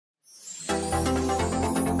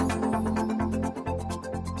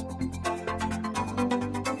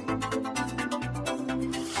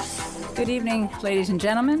Good evening, ladies and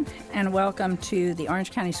gentlemen, and welcome to the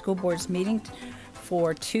Orange County School Board's meeting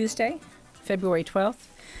for Tuesday, February 12th,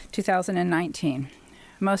 2019.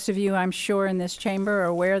 Most of you, I'm sure, in this chamber are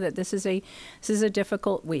aware that this is a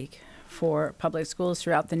difficult week for public schools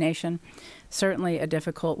throughout the nation, certainly a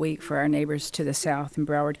difficult week for our neighbors to the south in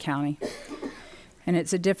Broward County. And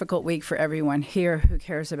it's a difficult week for everyone here who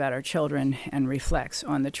cares about our children and reflects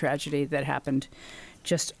on the tragedy that happened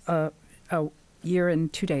just a year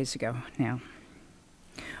and 2 days ago now.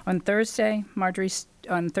 On Thursday, Marjorie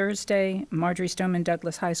Stoneman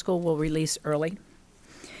Douglas High School will release early.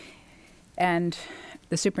 And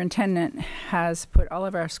the superintendent has put all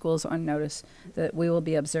of our schools on notice that we will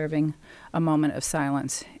be observing a moment of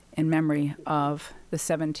silence in memory of the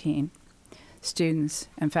 17 students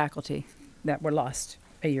and faculty that were lost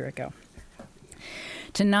a year ago.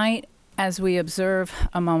 Tonight, as we observe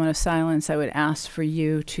a moment of silence, I would ask for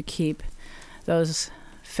you to keep those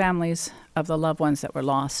families of the loved ones that were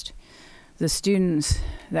lost, the students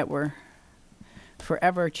that were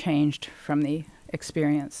forever changed from the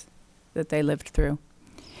experience that they lived through,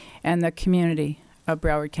 and the community of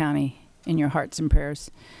Broward County in your hearts and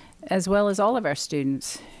prayers, as well as all of our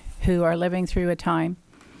students who are living through a time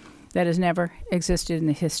that has never existed in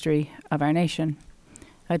the history of our nation,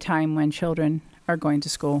 a time when children are going to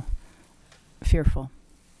school fearful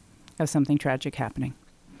of something tragic happening.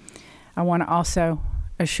 I want to also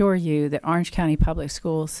assure you that Orange County Public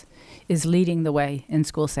Schools is leading the way in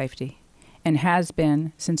school safety and has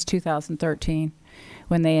been since 2013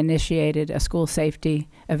 when they initiated a school safety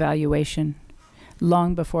evaluation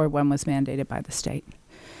long before one was mandated by the state.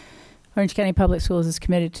 Orange County Public Schools is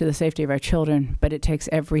committed to the safety of our children, but it takes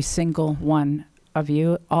every single one of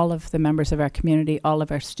you, all of the members of our community, all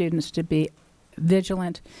of our students to be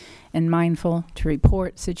vigilant and mindful, to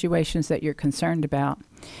report situations that you're concerned about.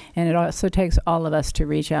 And it also takes all of us to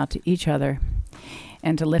reach out to each other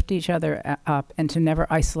and to lift each other up and to never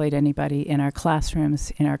isolate anybody in our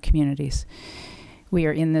classrooms, in our communities. We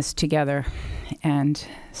are in this together, and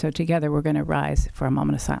so together we're going to rise for a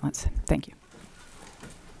moment of silence. Thank you.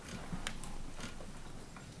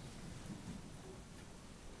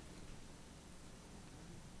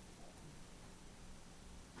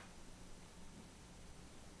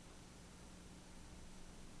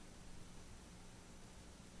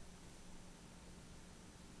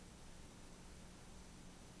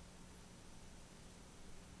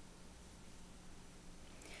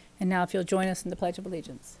 And now if you'll join us in the Pledge of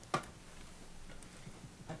Allegiance. I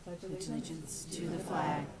pledge allegiance to the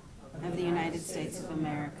flag of the United States of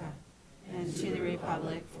America and to the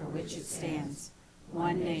republic for which it stands,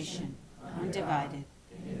 one nation, undivided,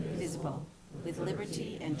 indivisible, with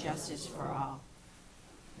liberty and justice for all.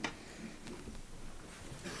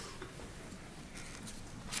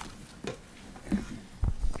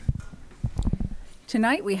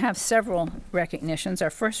 Tonight we have several recognitions. Our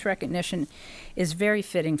first recognition is very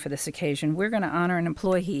fitting for this occasion. We're going to honor an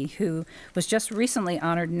employee who was just recently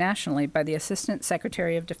honored nationally by the Assistant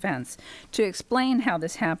Secretary of Defense. To explain how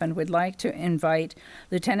this happened, we'd like to invite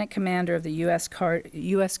Lieutenant Commander of the U.S.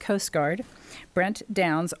 Coast Guard, Brent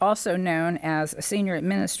Downs, also known as a Senior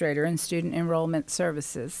Administrator in Student Enrollment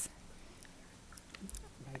Services.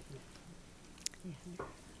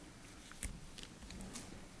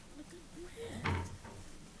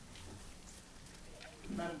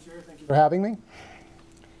 Madam Chair, thank you for having me.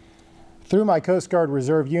 Through my Coast Guard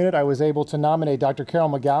Reserve Unit, I was able to nominate Dr. Carol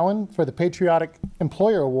McGowan for the Patriotic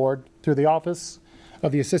Employer Award through the Office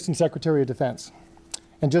of the Assistant Secretary of Defense.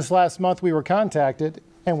 And just last month, we were contacted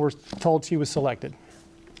and were told she was selected.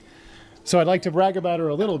 So I'd like to brag about her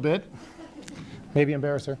a little bit, maybe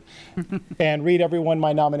embarrass her, and read everyone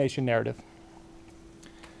my nomination narrative.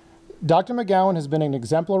 Dr. McGowan has been an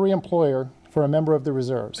exemplary employer for a member of the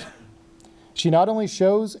reserves. She not only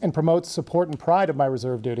shows and promotes support and pride of my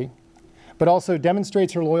reserve duty, but also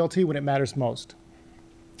demonstrates her loyalty when it matters most.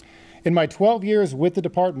 In my 12 years with the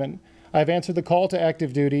department, I've answered the call to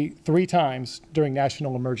active duty 3 times during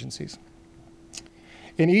national emergencies.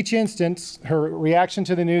 In each instance, her reaction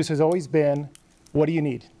to the news has always been, "What do you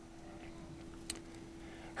need?"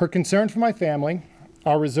 Her concern for my family,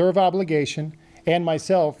 our reserve obligation, and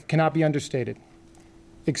myself cannot be understated.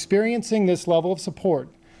 Experiencing this level of support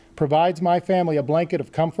provides my family a blanket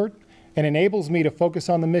of comfort and enables me to focus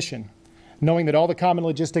on the mission, knowing that all the common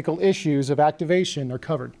logistical issues of activation are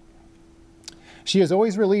covered. She has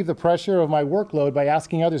always relieved the pressure of my workload by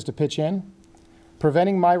asking others to pitch in,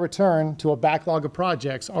 preventing my return to a backlog of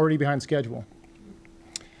projects already behind schedule.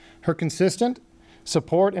 Her consistent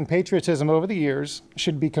support and patriotism over the years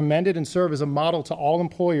should be commended and serve as a model to all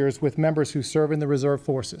employers with members who serve in the reserve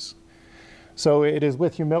forces. So it is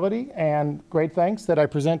with humility and great thanks that I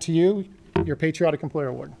present to you your Patriotic Employer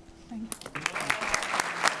Award.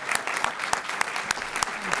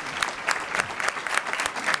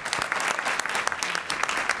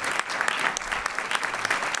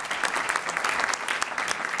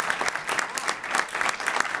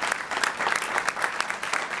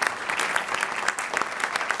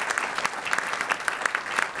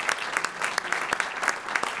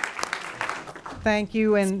 Thank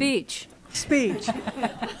you. And Speech.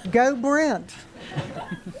 Go Brent.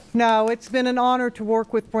 No, it's been an honor to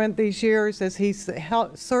work with Brent these years as he's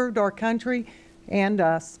served our country and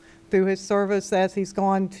us through his service as he's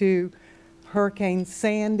gone to Hurricane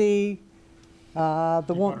Sandy,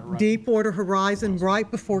 Deepwater Horizon right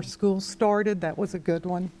before school started. That was a good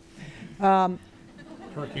one.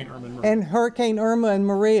 Hurricane Irma and Maria. And Hurricane Irma and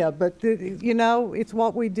Maria. But, you know, it's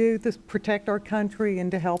what we do to protect our country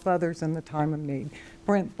and to help others in the time of need.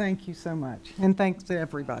 Brent, thank you so much. And thanks to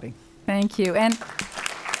everybody. Thank you. And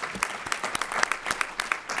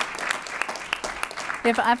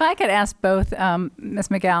if I could ask both Ms.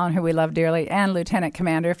 McGowan, who we love dearly, and Lieutenant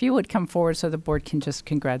Commander, if you would come forward so the board can just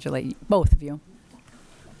congratulate both of you.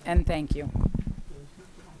 And thank you.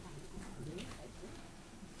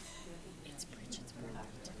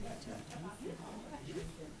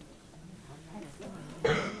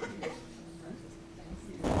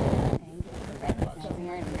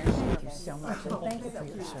 So much, and thank you for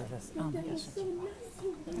your service. Oh my gosh.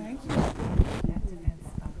 Thank you. That depends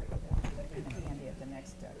on Andy at the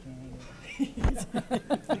next community. That's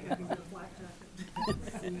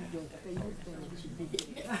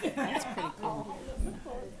pretty cool.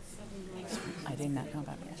 I did not know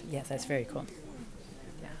about that. Yes, that's very cool.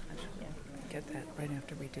 Yeah, I should get that right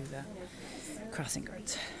after we do the crossing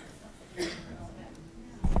guards.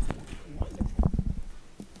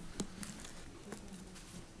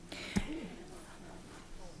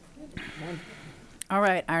 All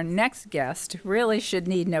right, our next guest really should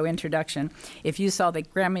need no introduction. If you saw the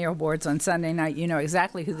Grammy Awards on Sunday night, you know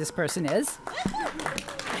exactly who this person is.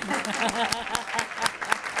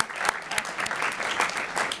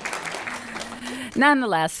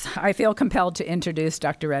 Nonetheless, I feel compelled to introduce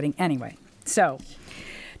Dr. Redding anyway. So,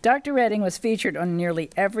 Dr. Redding was featured on nearly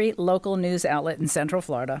every local news outlet in Central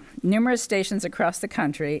Florida, numerous stations across the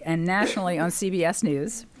country, and nationally on CBS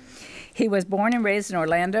News. He was born and raised in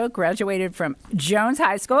Orlando, graduated from Jones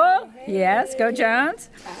High School. Yes, go Jones.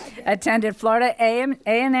 Attended Florida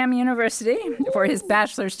A&M University for his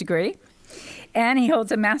bachelor's degree. And he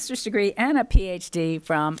holds a master's degree and a PhD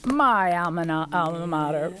from my alma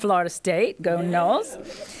mater, Florida State. Go Noles.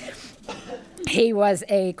 He was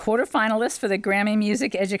a quarterfinalist for the Grammy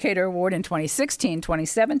Music Educator Award in 2016,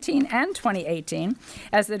 2017, and 2018.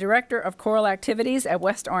 As the Director of Choral Activities at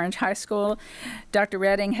West Orange High School, Dr.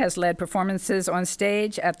 Redding has led performances on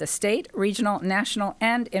stage at the state, regional, national,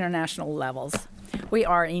 and international levels. We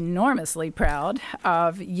are enormously proud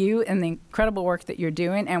of you and the incredible work that you're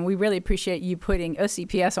doing, and we really appreciate you putting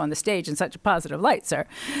OCPS on the stage in such a positive light, sir.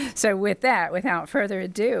 So with that, without further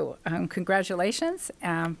ado, congratulations,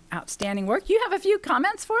 outstanding work. You have a few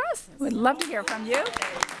comments for us? We'd love to hear from you.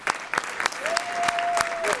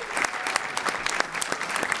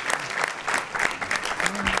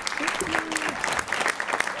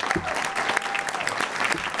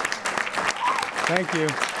 Thank you.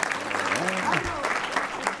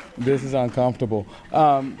 This is uncomfortable.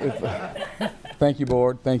 Thank you,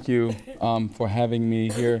 board. Thank you for having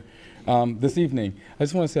me here this evening. I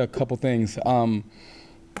just want to say a couple things.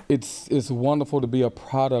 It's wonderful to be a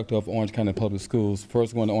product of Orange County Public Schools.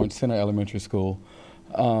 First going to Orange Center Elementary School,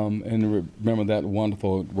 and remember that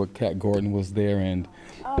wonderful what Kat Gordon was there, and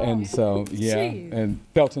so yeah, geez. And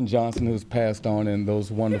Felton Johnson, who's passed on, and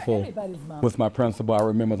those wonderful with my principal. I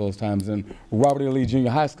remember those times. And Robert E. Lee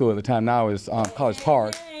Junior High School at the time now is College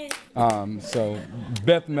Park. So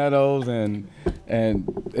Beth Meadows and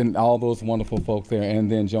all those wonderful folks there, and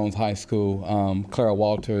then Jones High School, Clara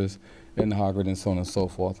Walters, and Harvard, and so on and so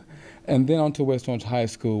forth. And then on to West Orange High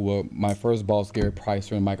School, where my first boss, Gary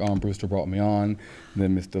Pricer, and Mike Armbruster brought me on,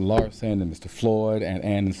 then Mr. Larson, and Mr. Floyd, and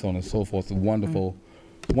Ann, and so on and so forth. Wonderful,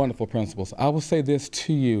 wonderful principals. I will say this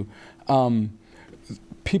to you.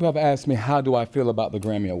 People have asked me, how do I feel about the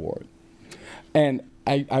Grammy Award? And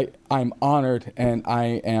I'm honored, and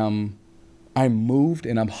I'm moved,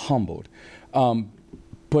 and I'm humbled.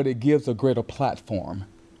 But it gives a greater platform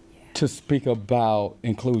to speak about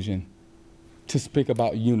inclusion, to speak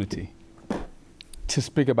about unity, to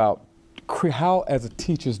speak about how, as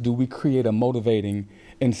teachers, do we create a motivating,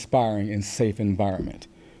 inspiring, and safe environment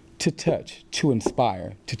to touch, to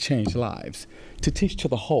inspire, to change lives, to teach to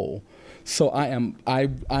the whole. So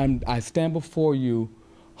I stand before you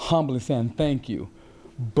humbly saying thank you.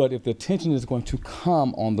 But if the attention is going to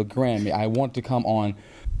come on the Grammy, I want to come on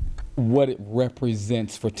what it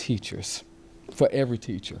represents for teachers, for every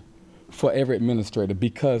teacher, for every administrator,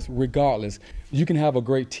 because regardless, you can have a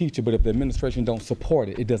great teacher, but if the administration don't support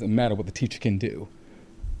it, it doesn't matter what the teacher can do.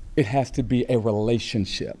 It has to be a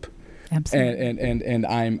relationship. Absolutely. And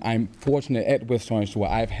I'm fortunate at West Orange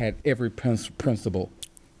where I've had every principal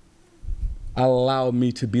allow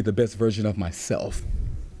me to be the best version of myself.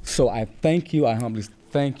 So I thank you, I humbly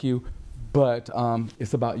thank you, but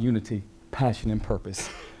it's about unity, passion, and purpose,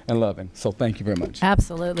 and loving. So thank you very much.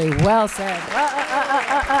 Absolutely. Well said.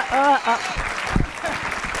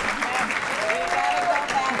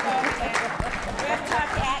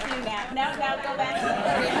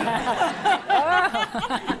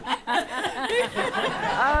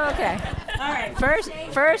 Okay. All right.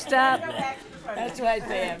 First up. That's right,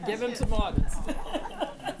 Pam. Give him some orders. Give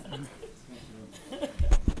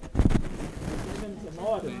him some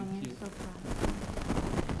orders.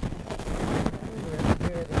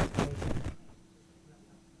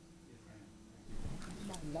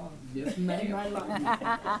 Yes, ma'am.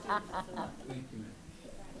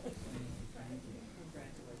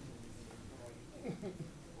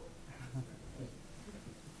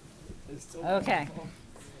 Okay.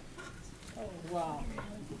 Oh, wow.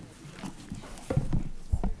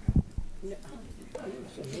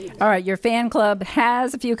 All right, your fan club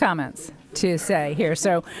has a few comments to say here.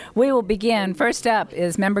 So we will begin. First up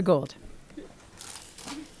is Member Gould.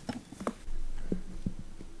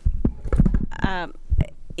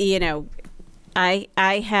 You know, I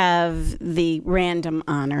have the random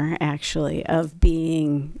honor, actually, of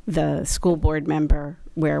being the school board member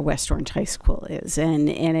where West Orange High School is. And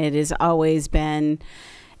it has always been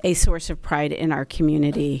a source of pride in our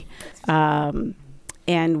community.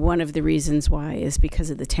 And one of the reasons why is because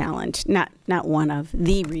of the talent. Not one of,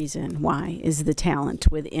 the reason why is the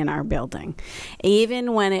talent within our building.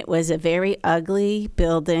 Even when it was a very ugly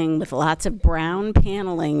building with lots of brown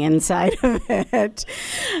paneling inside of it,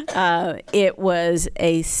 it was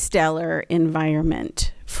a stellar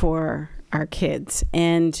environment for our kids.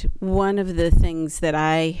 And one of the things that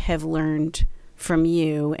I have learned from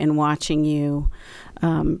you and watching you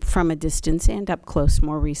from a distance and up close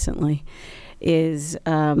more recently is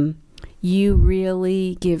you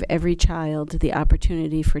really give every child the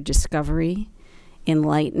opportunity for discovery,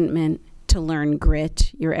 enlightenment, to learn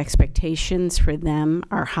grit. Your expectations for them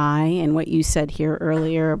are high, and what you said here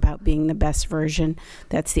earlier about being the best version,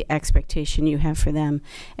 that's the expectation you have for them,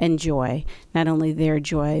 and joy. Not only their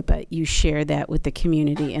joy, but you share that with the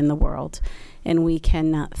community and the world. And we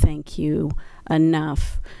cannot thank you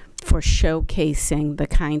enough for showcasing the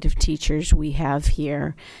kind of teachers we have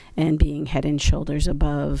here and being head and shoulders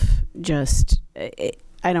above just,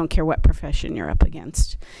 I don't care what profession you're up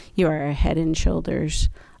against. You are a head and shoulders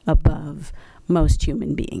above most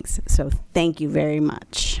human beings. So thank you very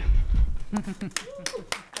much.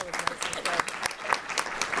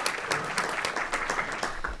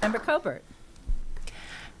 Member Cobert.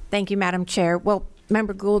 Thank you, Madam Chair. Well,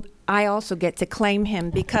 Member Gould, I also get to claim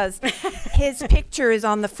him because his picture is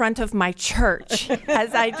on the front of my church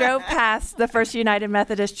as I drove past the First United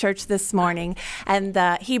Methodist Church this morning. And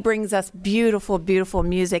he brings us beautiful, beautiful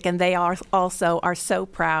music, and they also are so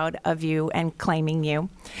proud of you and claiming you.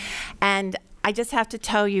 And I just have to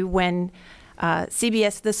tell you, when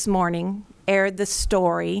CBS this morning aired the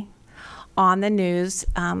story on the news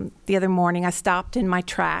the other morning, I stopped in my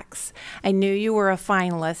tracks. I knew you were a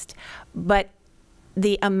finalist, but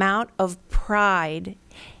the amount of pride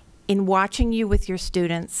in watching you with your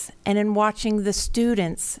students and in watching the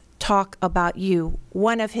students talk about you.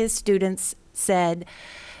 One of his students said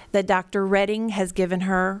that Dr. Redding has given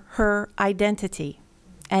her her identity.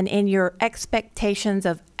 And in your expectations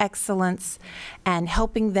of excellence and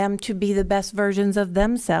helping them to be the best versions of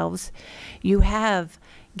themselves, you have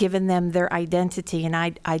given them their identity. And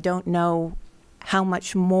I don't know how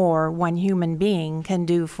much more one human being can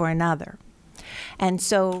do for another. And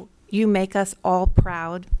so you make us all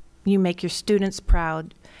proud. You make your students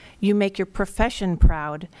proud. You make your profession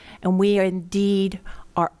proud. And we indeed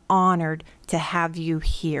are honored to have you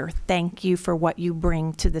here. Thank you for what you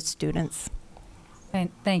bring to the students.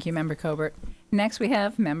 Thank you, Member Cobert. Next we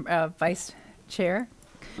have Vice Chair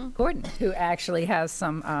Gordon, who actually has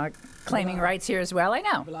some claiming rights here as well. I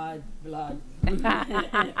know. Blood.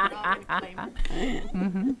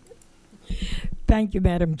 Mm-hmm. Thank you,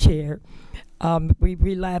 Madam Chair.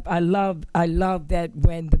 We laugh. I love that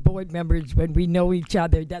when the board members, when we know each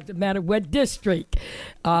other, it doesn't matter what district,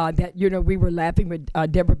 that, we were laughing with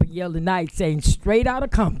Deborah McGill tonight saying straight out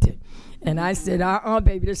of Compton. And I said,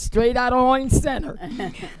 baby, that's straight out of Orange Center.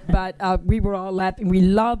 But we were all laughing. We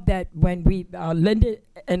love that when Linda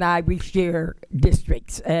and I, we share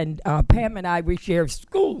districts. And Pam and I, we share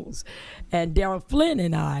schools. And Daryl Flynn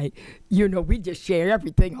and I, we just share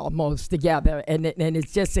everything almost together. And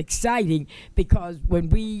it's just exciting because when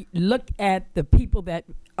we look at the people that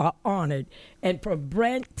are honored, and for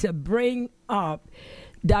Brent to bring up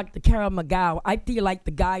Dr. Carol McGow, I feel like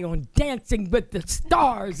the guy on Dancing with the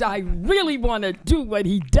Stars. I really want to do what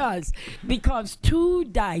he does because two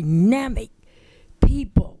dynamic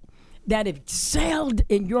people that have excelled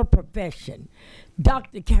in your profession,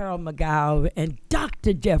 Dr. Carol McGow and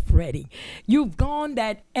Dr. Jeff Redding. You've gone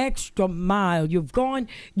that extra mile. You've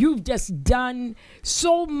just done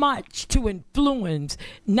so much to influence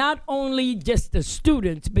not only just the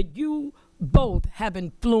students, but you both have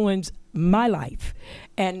influenced my life.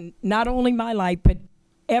 And not only my life, but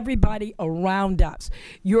everybody around us.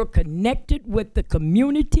 You're connected with the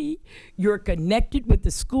community. You're connected with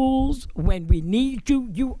the schools. When we need you,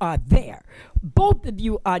 you are there. Both of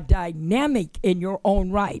you are dynamic in your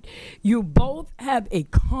own right. You both have a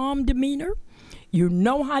calm demeanor. You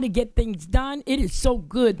know how to get things done. It is so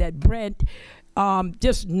good that Brent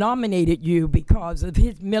just nominated you because of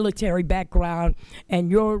his military background and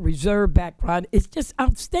your reserve background. It's just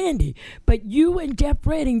outstanding. But you and Jeff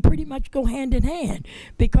Redding pretty much go hand in hand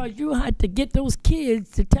because you had to get those kids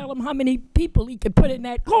to tell him how many people he could put in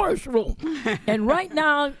that chorus room. And right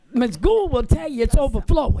now, Ms. Gould will tell you it's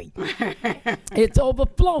overflowing. It's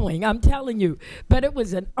overflowing, I'm telling you. But it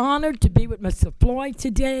was an honor to be with Mr. Floyd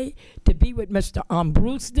today, to be with Mr.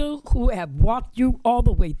 Brewster, who have walked you all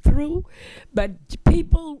the way through. But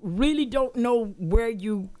people really don't know where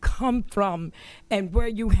you come from and where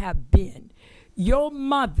you have been. Your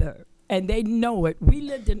mother, and they know it, we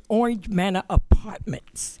lived in Orange Manor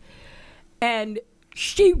Apartments. And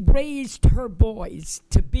she raised her boys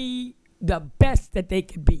to be the best that they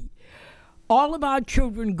could be. All of our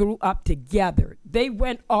children grew up together. They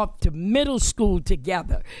went off to middle school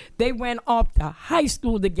together. They went off to high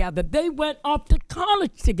school together. They went off to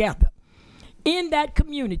college together in that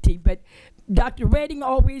community. But Dr. Redding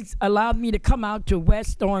always allowed me to come out to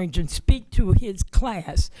West Orange and speak to his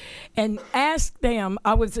class and ask them.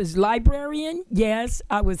 I was his librarian, yes.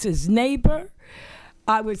 I was his neighbor.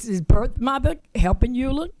 I was his birth mother, helping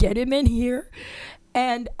Eula get him in here.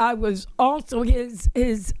 And I was also his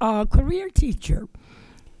career teacher.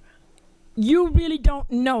 You really don't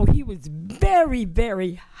know. He was very,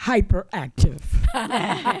 very hyperactive.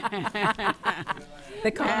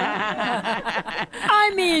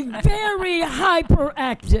 I mean, very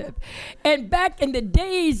hyperactive. And back in the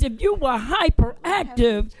days, if you were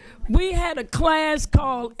hyperactive, we had a class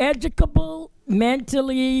called Educable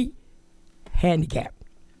Mentally Handicapped.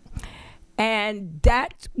 And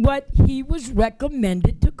that's what he was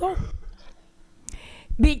recommended to go.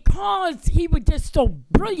 Because he was just so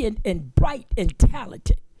brilliant and bright and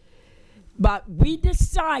talented. But we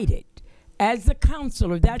decided as a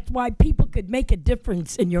counselor, that's why people could make a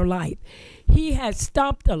difference in your life. He has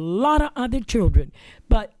stopped a lot of other children,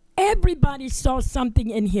 but everybody saw something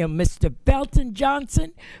in him. Mr. Belton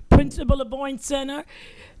Johnson, principal of Orange Center,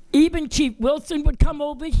 even Chief Wilson would come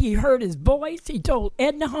over. He heard his voice. He told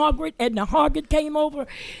Edna Hargett. Edna Hargett came over.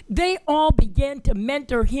 They all began to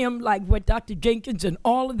mentor him like what Dr. Jenkins and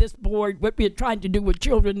all of this board, what we're trying to do with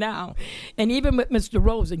children now, and even with Mr.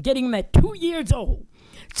 Rosen, getting them at 2 years old,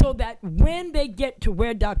 so that when they get to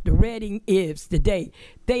where Dr. Redding is today,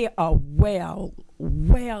 they are well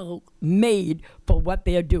made for what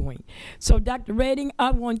they're doing. So Dr. Redding,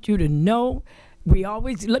 I want you to know, we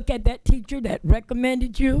always look at that teacher that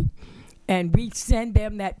recommended you, and we send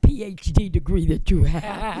them that PhD degree that you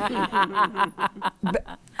have.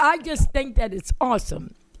 But I just think that it's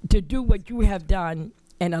awesome to do what you have done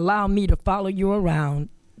and allow me to follow you around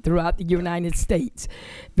throughout the United States,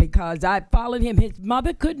 because I followed him. His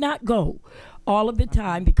mother could not go all of the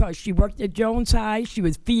time because she worked at Jones High. She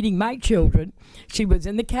was feeding my children. She was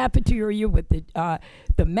in the cafeteria with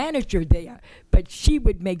the manager there, but she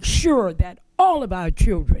would make sure that all of our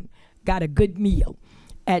children got a good meal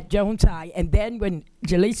at Jones High. And then when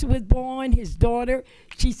Jaleesa was born, his daughter,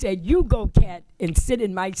 she said, "You go, Kat, and sit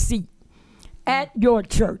in my seat at your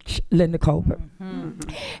church, Linda Colbert."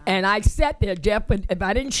 And I sat there, Jeff, but if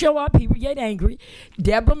I didn't show up, he would get angry.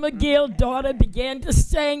 Deborah McGill's daughter began to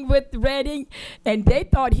sing with Redding, and they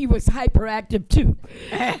thought he was hyperactive too.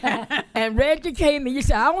 And Reggie came and he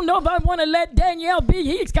said, "I don't know if I want to let Danielle be.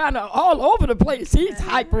 He's kind of all over the place. He's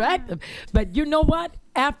hyperactive." But you know what?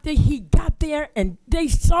 After he got there and they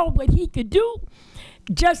saw what he could do,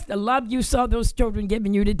 just the love you saw those children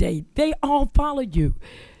giving you today, they all followed you.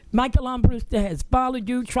 Michael Armbruster has followed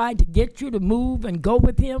you, tried to get you to move and go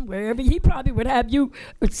with him wherever. He probably would have you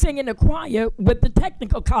sing in the choir with the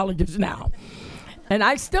technical colleges now. And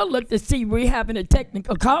I still look to see we're having a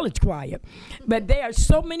technical college choir. But there are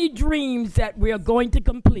so many dreams that we are going to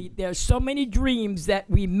complete. There are so many dreams that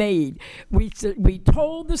we made. We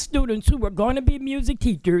told the students who were going to be music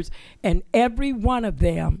teachers, and every one of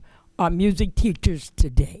them are music teachers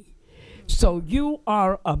today. So you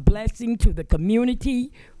are a blessing to the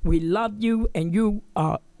community. We love you, and you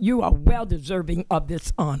are well deserving of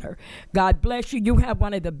this honor. God bless you. You have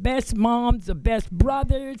one of the best moms, the best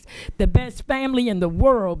brothers, the best family in the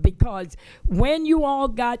world, because when you all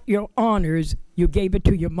got your honors, you gave it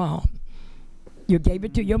to your mom. You gave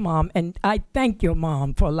it to your mom, and I thank your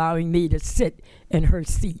mom for allowing me to sit in her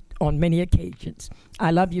seat on many occasions.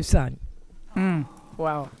 I love you, son.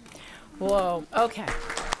 Wow. Whoa. Okay.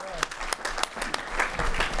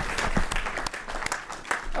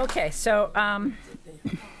 Okay, so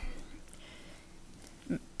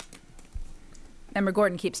Member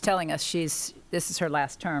Gordon keeps telling us this is her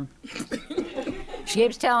last term. She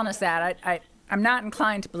keeps telling us that. I'm not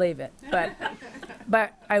inclined to believe it,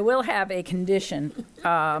 but I will have a condition.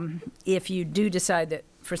 If you do decide that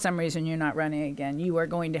for some reason you're not running again, you are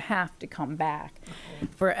going to have to come back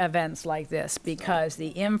for events like this, because the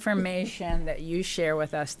information that you share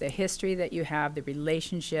with us, the history that you have, the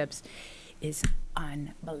relationships, is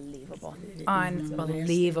unbelievable.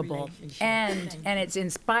 Unbelievable. And it's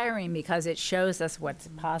inspiring because it shows us what's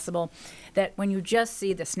possible. That when you just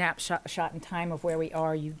see the snapshot in time of where we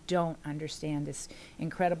are, you don't understand this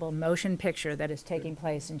incredible motion picture that is taking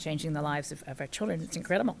place and changing the lives of our children. It's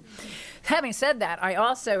incredible. Having said that, I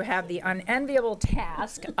also have the unenviable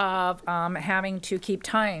task of having to keep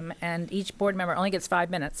time, and each board member only gets 5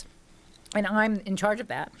 minutes. And I'm in charge of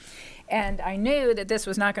that. And I knew that this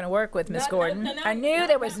was not going to work with Miss Gordon. I knew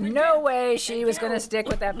there was no way she was going to stick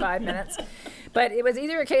with that 5 minutes. But it was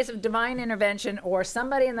either a case of divine intervention, or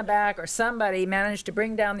somebody in the back or somebody managed to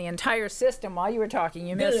bring down the entire system while you were talking.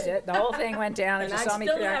 You missed it. The whole thing went down. And if you saw me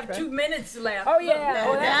I still have 2 minutes left. Oh, yeah.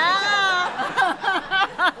 Oh,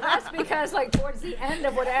 that's because, like, towards the end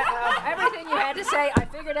of everything you had to say, I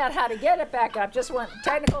figured out how to get it back up. Just want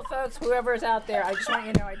technical folks, whoever's out there, I just want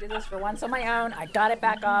you to know I did this for once on my own. I got it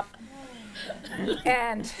back up.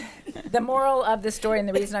 And the moral of this story, and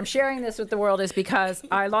the reason I'm sharing this with the world, is because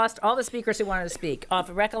I lost all the speakers who wanted to speak. Off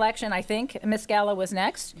of recollection, I think Miss Gallo was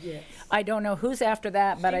next. Yes. I don't know who's after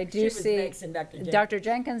that, but I do see Dr.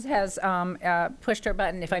 Jenkins has pushed her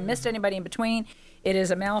button. If I missed anybody in between, it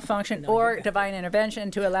is a malfunction or divine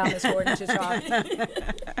intervention to allow Miss Gordon to talk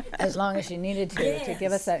as long as she needed to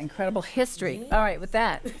give us that incredible history. All right, with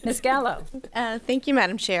that, Miss Gallo. Thank you,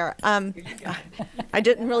 Madam Chair. I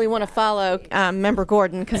didn't really want to follow Member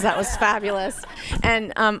Gordon because that was fabulous.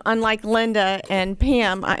 And unlike Linda and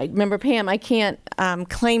Pam, Member Pam, I can't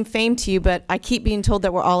claim fame to you, but I keep being told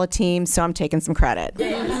that we're all a team, so I'm taking some credit.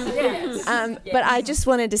 But I just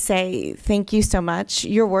wanted to say thank you so much.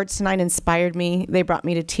 Your words tonight inspired me. They brought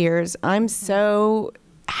me to tears. I'm so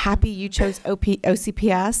happy you chose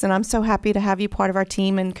OCPS, and I'm so happy to have you part of our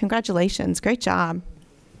team, and congratulations. Great job.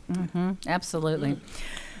 Absolutely.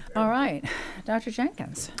 All right, Dr.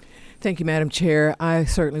 Jenkins. Thank you, Madam Chair. I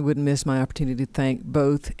certainly wouldn't miss my opportunity to thank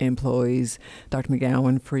both employees, Dr.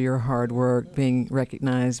 McGowan, for your hard work, being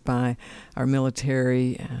recognized by our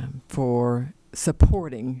military for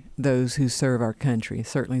supporting those who serve our country.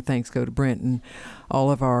 Certainly thanks go to Brent and all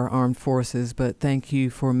of our armed forces, but thank you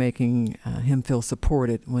for making him feel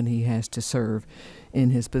supported when he has to serve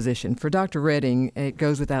in his position. For Dr. Redding, it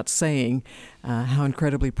goes without saying how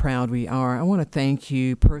incredibly proud we are. I want to thank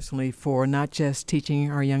you personally for not just teaching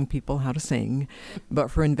our young people how to sing, but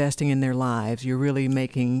for investing in their lives. You're really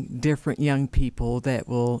making different young people that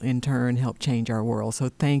will in turn help change our world. So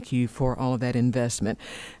thank you for all of that investment.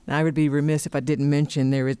 And I would be remiss if I didn't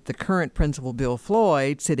mention there is the current principal, Bill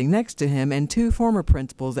Floyd, sitting next to him, and 2 former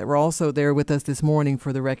principals that were also there with us this morning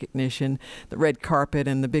for the recognition, the red carpet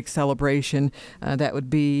and the big celebration. That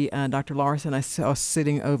would be Dr. Larson, I saw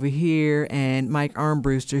sitting over here, and Mike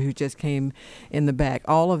Armbruster, who just came in the back.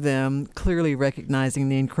 All of them clearly recognizing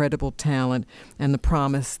the incredible talent and the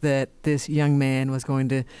promise that this young man was going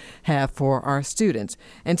to have for our students.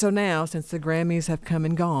 And so now, since the Grammys have come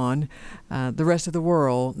and gone, the rest of the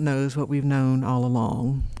world knows what we've known all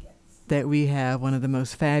along, that we have one of the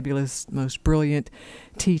most fabulous, most brilliant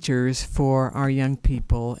teachers for our young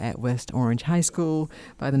people at West Orange High School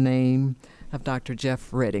by the name of Dr.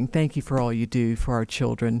 Jeff Redding. Thank you for all you do for our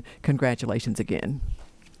children. Congratulations again.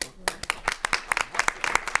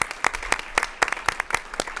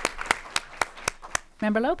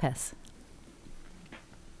 Member Lopez.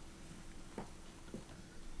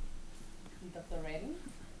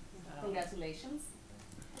 Congratulations.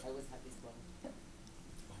 I was happy as well.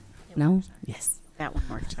 No? Yes. That one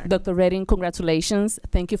worked. Dr. Redding, congratulations.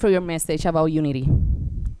 Thank you for your message about unity.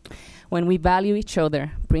 When we value each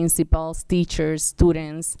other, principals, teachers,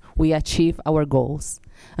 students, we achieve our goals.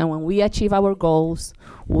 And when we achieve our goals,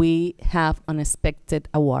 we have unexpected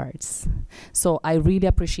awards. So I really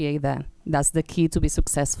appreciate that. That's the key to be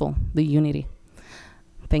successful, the unity.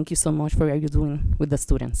 Thank you so much for what you're doing with the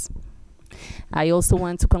students. I also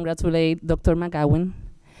want to congratulate Dr. McGowan.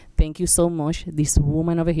 Thank you so much. This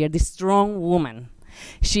woman over here, this strong woman.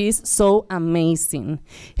 She's so amazing.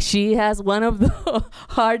 She has one of the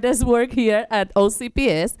hardest work here at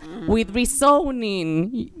OCPS with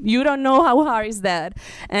rezoning. You don't know how hard is that.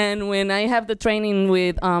 And when I have the training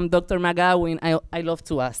with Dr. McGowan, I love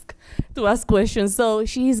to ask questions. So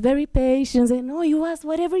she's very patient. And no, you ask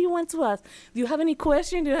whatever you want to ask. Do you have any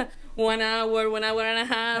question? 1 hour, 1 hour and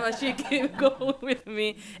a half. And she keep going with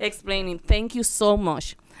me explaining. Thank you so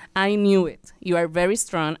much. I knew it. You are very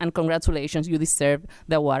strong, and congratulations. You deserve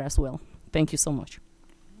the award as well. Thank you so much.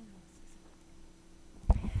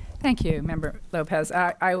 Thank you, Member Lopez.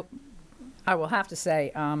 I will have to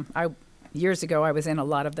say, years ago I was in a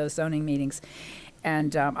lot of those zoning meetings,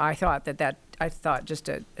 and I thought I thought just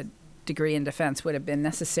a degree in defense would have been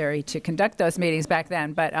necessary to conduct those meetings back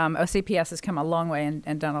then. But OCPS has come a long way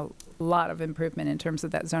and done a lot of improvement in terms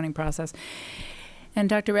of that zoning process. And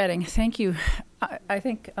Dr. Redding, thank you. I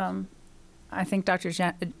think Dr.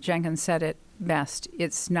 Jenkins said it best.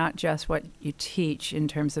 It's not just what you teach in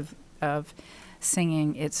terms of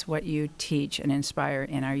singing, it's what you teach and inspire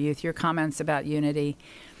in our youth. Your comments about unity,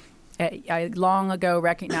 I long ago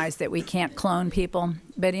recognized that we can't clone people,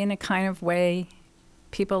 but in a kind of way,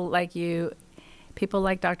 people like you, people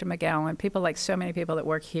like Dr. McGowan, people like so many people that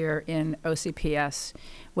work here in OCPS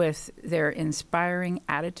with their inspiring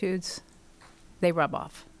attitudes, they rub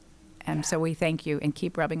off. And so we thank you and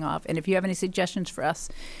keep rubbing off. And if you have any suggestions for us,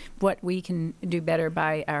 what we can do better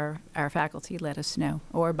by our faculty, let us know,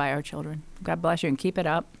 or by our children. God bless you and keep it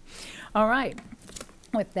up. All right.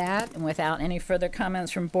 With that, and without any further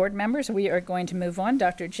comments from board members, we are going to move on.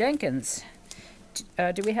 Dr. Jenkins,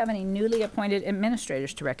 do we have any newly appointed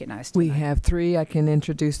administrators to recognize tonight? We have 3. I can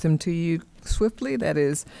introduce them to you swiftly. That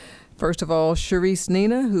is, first of all, Sharice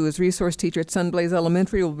Nina, who is resource teacher at Sunblaze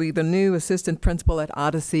Elementary, will be the new assistant principal at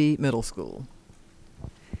Odyssey Middle School.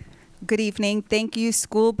 Good evening. Thank you,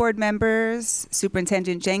 school board members,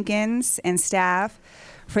 Superintendent Jenkins, and staff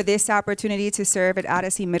for this opportunity to serve at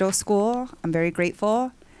Odyssey Middle School. I'm very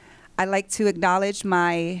grateful. I'd like to acknowledge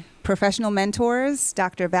my professional mentors,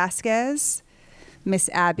 Dr. Vasquez, Miss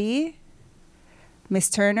Abby, Miss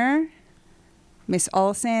Turner, Miss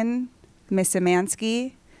Olson, Miss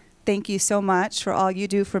Samansky. Thank you so much for all you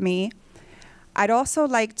do for me. I'd also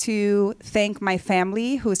like to thank my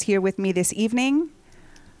family who's here with me this evening.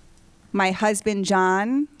 My husband,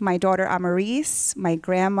 John, my daughter, Amaris, my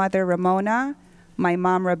grandmother, Ramona, my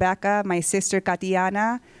mom, Rebecca, my sister,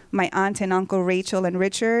 Katiana, my aunt and uncle, Rachel and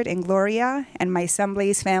Richard and Gloria, and my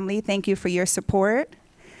Sunblaze family. Thank you for your support.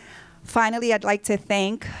 Finally, I'd like to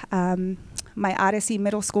thank my Odyssey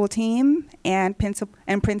Middle School team and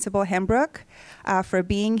Principal Hembrook for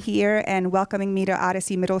being here and welcoming me to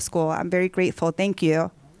Odyssey Middle School. I'm very grateful. Thank you.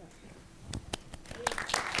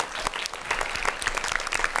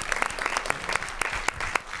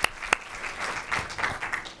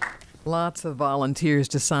 Lots of volunteers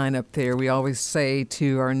to sign up there. We always say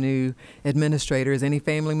to our new administrators, any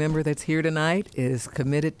family member that's here tonight is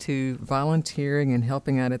committed to volunteering and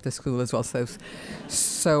helping out at the school as well.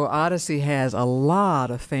 So Odyssey has a lot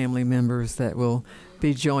of family members that will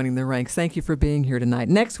be joining the ranks. Thank you for being here tonight.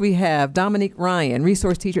 Next we have Dominique Ryan,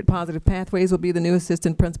 resource teacher at Positive Pathways, will be the new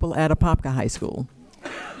assistant principal at Apopka High School.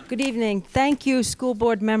 Good evening. Thank you, school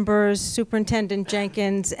board members, Superintendent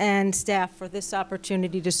Jenkins, and staff for this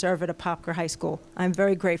opportunity to serve at Apopka High School. I'm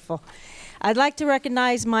very grateful. I'd like to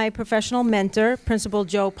recognize my professional mentor, Principal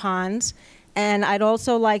Joe Pons, and I'd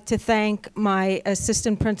also like to thank my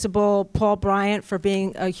assistant principal, Paul Bryant, for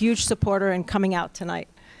being a huge supporter and coming out tonight.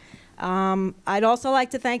 I'd also like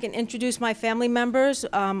to thank and introduce my family members,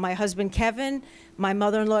 my husband, Kevin, my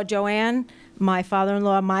mother-in-law, Joanne, my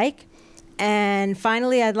father-in-law, Mike. And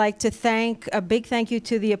finally, I'd like to thank, a big thank you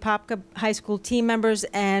to the Apopka High School team members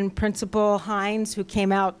and Principal Hines, who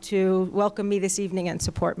came out to welcome me this evening and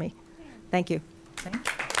support me. Thank you. Thank you.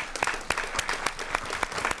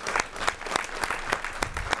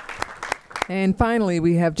 And finally,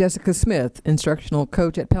 we have Jessica Smith, instructional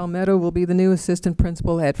coach at Palmetto, will be the new assistant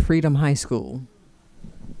principal at Freedom High School.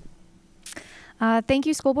 Thank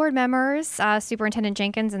you, school board members, Superintendent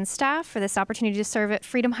Jenkins, and staff for this opportunity to serve at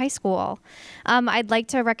Freedom High School. I'd like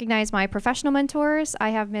to recognize my professional mentors. I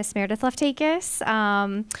have Miss Meredith Leftakis,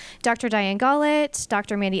 Dr. Diane Gollett,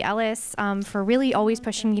 Dr. Mandy Ellis, for really always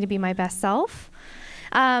pushing me to be my best self.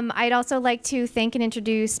 I'd also like to thank and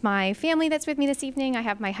introduce my family that's with me this evening. I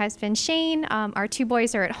have my husband, Shane. Our 2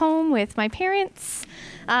 boys are at home with my parents,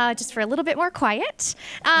 just for a little bit more quiet.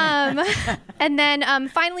 And then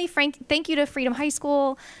finally, thank you to Freedom High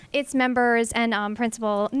School, its members, and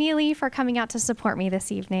Principal Neely for coming out to support me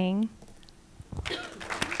this evening.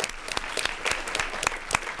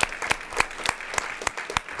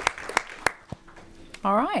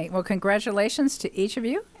 All right. Well, congratulations to each of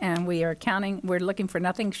you, and we're looking for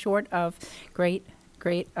nothing short of great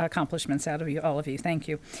accomplishments out of you, all of you. Thank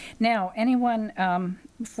you. Now, anyone,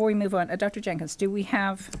 before we move on, Dr. Jenkins, do we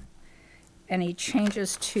have any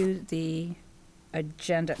changes to the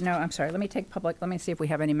agenda? No, I'm sorry. Let me take public. Let me see if we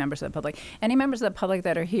have any members of the public. Any members of the public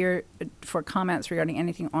that are here for comments regarding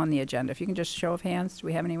anything on the agenda? If you can just show of hands. Do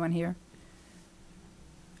we have anyone here?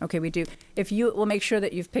 Okay, we do. If you will make sure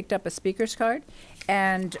that you've picked up a speaker's card,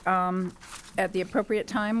 and at the appropriate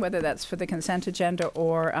time, whether that's for the consent agenda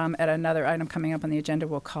or at another item coming up on the agenda,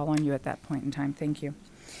 we'll call on you at that point in time. Thank you.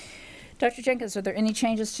 Dr. Jenkins, are there any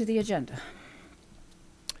changes to the agenda?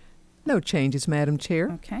 No changes, Madam Chair.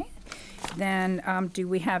 Okay. Then do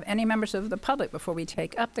we have any members of the public, before we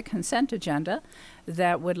take up the consent agenda,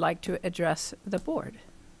 that would like to address the board?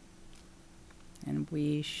 And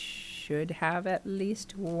we should have at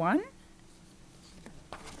least one.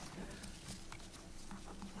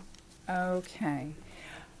 Okay.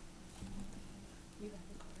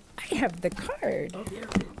 I have the card.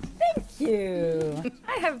 Thank you.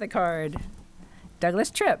 I have the card. Douglas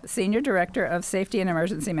Tripp, Senior Director of Safety and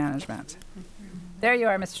Emergency Management. There you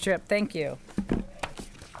are, Mr. Tripp. Thank you.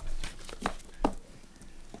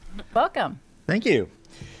 Welcome. Thank you.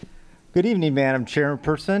 Good evening, Madam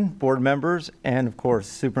Chairperson, board members, and of course,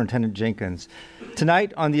 Superintendent Jenkins.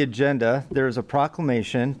 Tonight on the agenda, there is a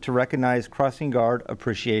proclamation to recognize Crossing Guard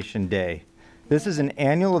Appreciation Day. This is an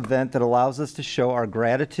annual event that allows us to show our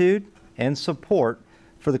gratitude and support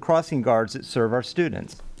for the crossing guards that serve our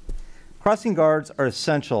students. Crossing guards are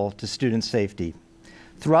essential to student safety.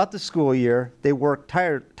 Throughout the school year, they work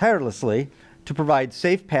tirelessly to provide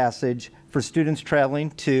safe passage for students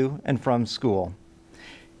traveling to and from school.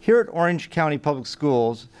 Here at Orange County Public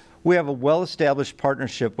Schools, we have a well-established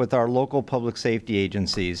partnership with our local public safety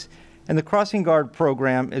agencies, and the Crossing Guard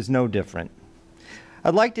program is no different.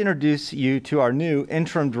 I'd like to introduce you to our new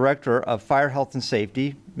Interim Director of Fire Health and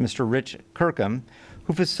Safety, Mr. Rich Kirkham,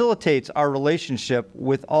 who facilitates our relationship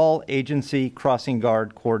with all agency Crossing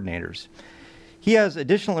Guard coordinators. He has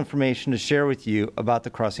additional information to share with you about the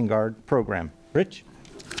Crossing Guard program. Rich?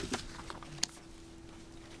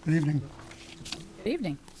 Good evening. Good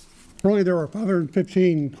evening. Currently, there are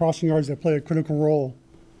 515 crossing guards that play a critical role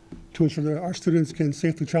to ensure that our students can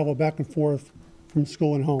safely travel back and forth from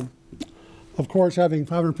school and home. Of course, having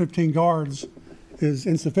 515 guards is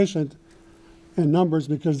insufficient in numbers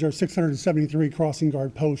because there are 673 crossing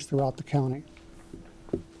guard posts throughout the county.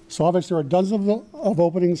 So obviously, there are dozens of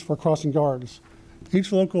openings for crossing guards.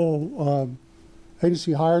 Each local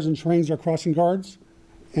agency hires and trains their crossing guards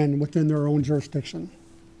and within their own jurisdiction.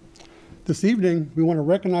 This evening, we want to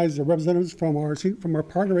recognize the representatives from our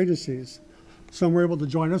partner agencies. Some were able to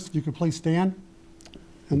join us. If you could please stand.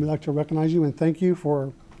 And we'd like to recognize you and thank you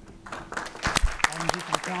for all you do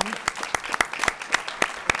for the county.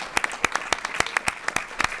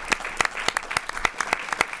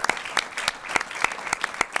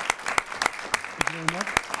 Thank you very much.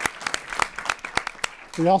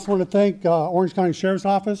 We also want to thank Orange County Sheriff's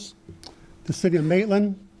Office, the City of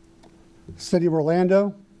Maitland, City of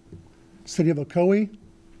Orlando, City of Ocoee,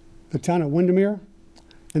 the Town of Windermere,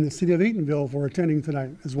 and the City of Eatonville for attending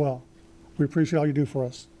tonight as well. We appreciate all you do for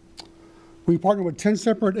us. We partner with 10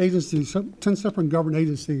 separate agencies, 10 separate government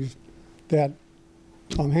agencies that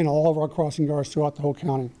handle all of our crossing guards throughout the whole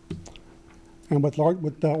county. And with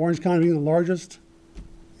Orange County being the largest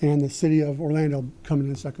and the City of Orlando coming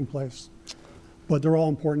in second place. But they're all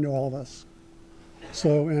important to all of us.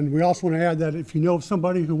 So, and we also want to add that if you know of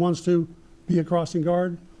somebody who wants to be a crossing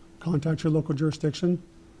guard, contact your local jurisdiction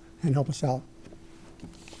and help us out.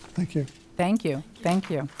 Thank you. Thank you.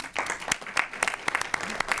 Thank you.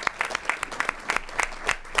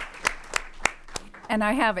 And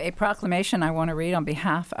I have a proclamation I want to read on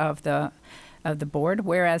behalf of the of the board,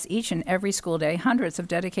 whereas each and every school day, hundreds of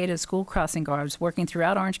dedicated school crossing guards working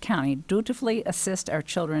throughout Orange County dutifully assist our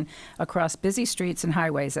children across busy streets and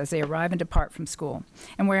highways as they arrive and depart from school.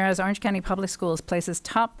 And whereas Orange County Public Schools places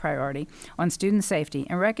top priority on student safety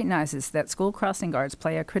and recognizes that school crossing guards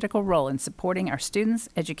play a critical role in supporting our students'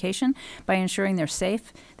 education by ensuring their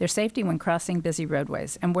safety when crossing busy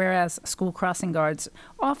roadways. And whereas school crossing guards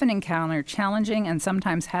often encounter challenging and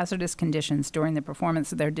sometimes hazardous conditions during the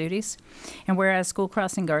performance of their duties. And whereas school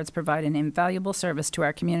crossing guards provide an invaluable service to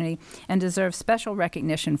our community and deserve special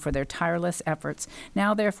recognition for their tireless efforts,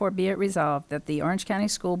 now therefore be it resolved that the Orange County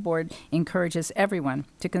School Board encourages everyone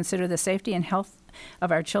to consider the safety and health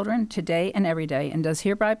of our children today and every day, and does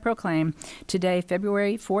hereby proclaim today,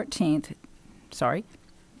 Thursday,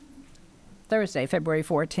 February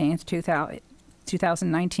 14th,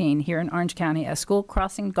 2019, here in Orange County, as School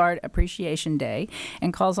Crossing Guard Appreciation Day,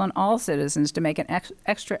 and calls on all citizens to make an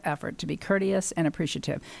extra effort to be courteous and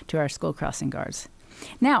appreciative to our school crossing guards.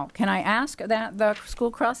 Now, can I ask that the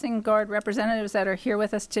school crossing guard representatives that are here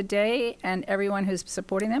with us today and everyone who's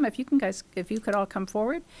supporting them, if you could all come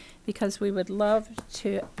forward, because we would love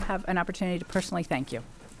to have an opportunity to personally thank you.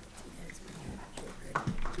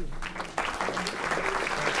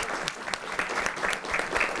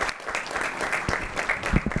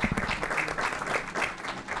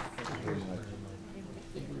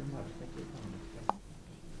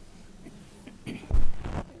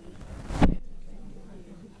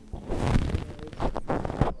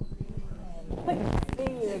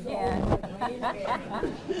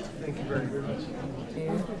 Thank you very much.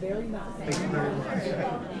 Thank you very much. Thank you very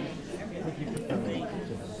much.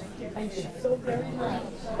 Thank you so very much.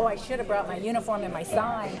 Oh, I should have brought my uniform and my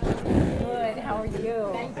sign. Good. How are you?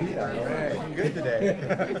 Thank you. All right. Good today.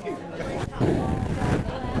 Thank you.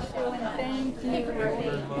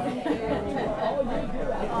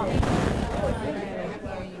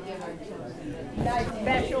 Nice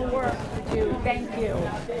special work to do. Thank you.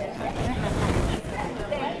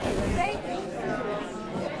 Thank you.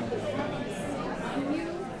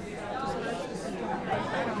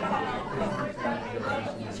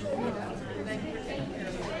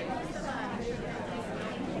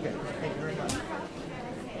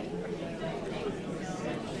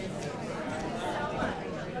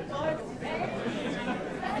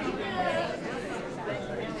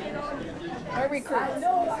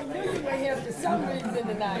 I knew you were here for some reason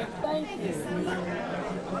tonight. Thank you.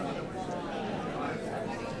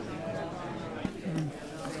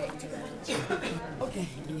 Okay.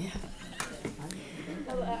 Yeah.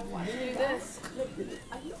 I want to do this.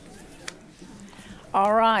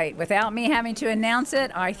 All right. Without me having to announce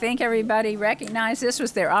it, I think everybody recognized this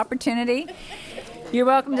was their opportunity. You're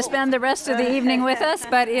welcome to spend the rest of the evening with us,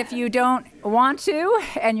 but if you don't want to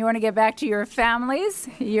and you want to get back to your families,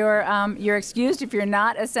 you're excused if you're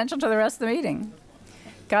not essential to the rest of the meeting.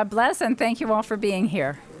 God bless, and thank you all for being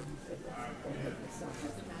here.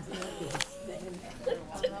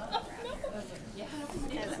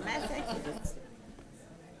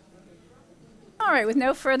 All right, with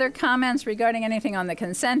no further comments regarding anything on the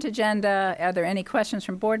consent agenda, are there any questions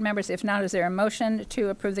from board members? If not, is there a motion to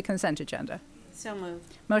approve the consent agenda? So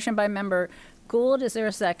moved. Motion by Member Gould. Is there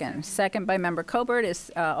a second? Second by Member Colbert.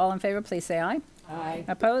 Is all in favor, please say aye. Aye.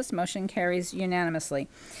 Opposed? Motion carries unanimously.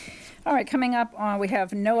 All right, coming up, we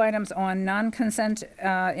have no items on non-consent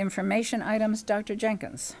information items. Dr.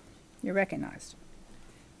 Jenkins, you're recognized.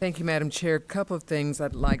 Thank you, Madam Chair. A couple of things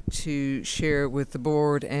I'd like to share with the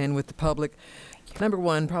board and with the public. Number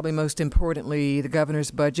one, probably most importantly, the governor's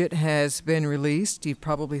budget has been released. You've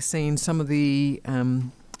probably seen some of the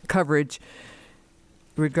coverage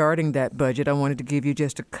regarding that budget. I wanted to give you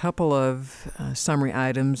just a couple of summary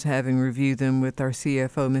items, having reviewed them with our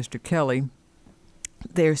CFO, Mr. Kelly.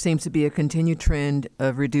 There seems to be a continued trend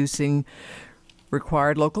of reducing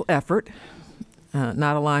required local effort,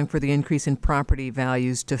 not allowing for the increase in property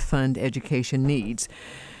values to fund education needs.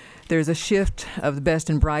 There's a shift of the best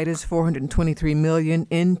and brightest, $423 million,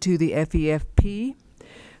 into the FEFP,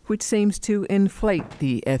 which seems to inflate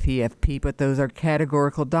the FEFP, but those are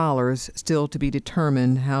categorical dollars still to be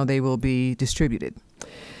determined how they will be distributed.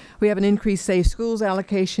 We have an increased Safe Schools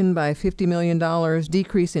allocation by $50 million,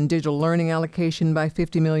 decrease in digital learning allocation by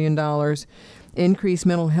 $50 million, increased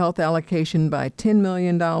mental health allocation by $10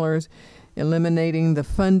 million, eliminating the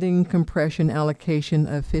funding compression allocation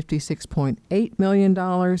of $56.8 million.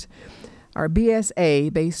 Our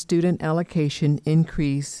BSA, base student allocation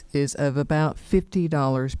increase, is of about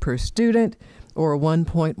 $50 per student, or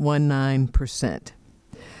 1.19%.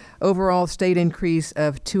 Overall state increase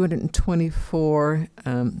of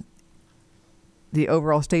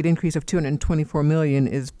 $224 million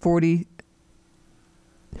is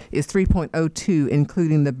is 3.02,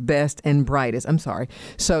 including the best and brightest. I'm sorry.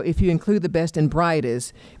 So if you include the best and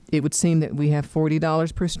brightest, it would seem that we have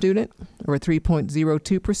 $40 per student, or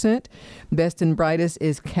 3.02%. Best and brightest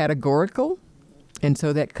is categorical, and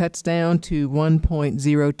so that cuts down to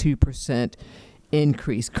 1.02%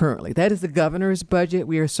 increase currently. That is the governor's budget.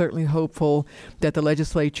 We are certainly hopeful that the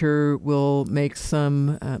legislature will make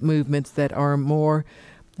some movements that are more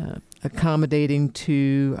accommodating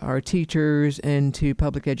to our teachers and to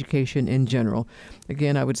public education in general.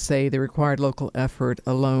 Again, I would say the required local effort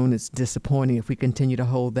alone is disappointing if we continue to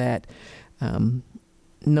hold that,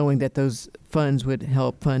 knowing that those funds would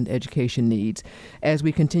help fund education needs. As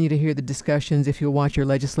we continue to hear the discussions, if you'll watch your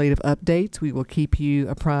legislative updates, we will keep you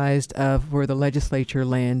apprised of where the legislature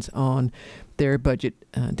lands on their budget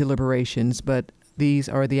deliberations, but these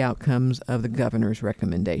are the outcomes of the governor's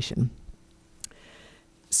recommendation.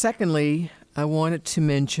 Secondly, I wanted to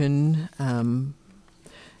mention,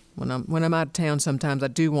 when I'm out of town sometimes, I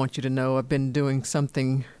do want you to know I've been doing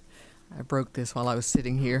something. I broke this while I was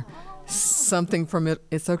sitting here. Something from it.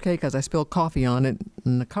 It's okay because I spilled coffee on it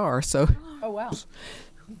in the car. So. Oh, wow.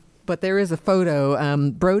 But there is a photo.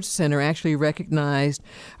 Broad Center actually recognized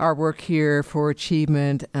our work here for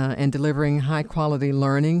achievement and delivering high-quality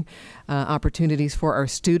learning opportunities for our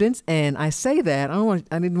students. And I say that,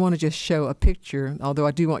 I didn't want to just show a picture, although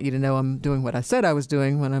I do want you to know I'm doing what I said I was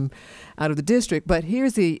doing when I'm out of the district. But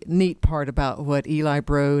here's the neat part about what Eli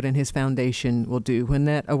Broad and his foundation will do. When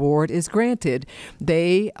that award is granted,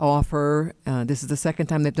 they offer, this is the second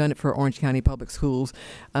time they've done it for Orange County Public Schools,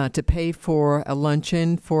 to pay for a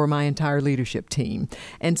luncheon for my entire leadership team.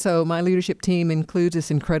 And so my leadership team includes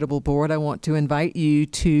this incredible board. I want to invite you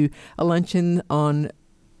to a luncheon on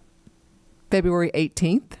February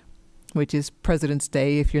 18th, which is President's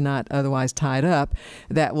Day if you're not otherwise tied up.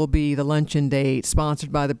 That will be the luncheon date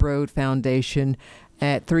sponsored by the Broad Foundation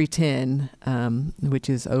at 310, which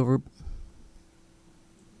is over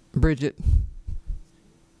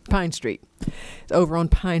Pine Street. It's over on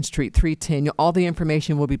Pine Street, 310. All the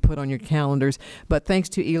information will be put on your calendars. But thanks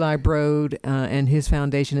to Eli Broad and his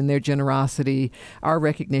foundation and their generosity, our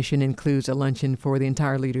recognition includes a luncheon for the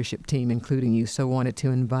entire leadership team, including you. So wanted to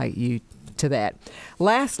invite you to that.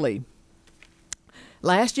 Lastly,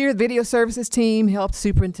 last year, the Video Services team helped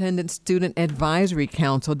Superintendent Student Advisory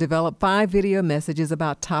Council develop 5 video messages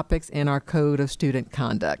about topics in our Code of Student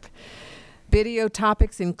Conduct. Video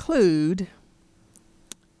topics include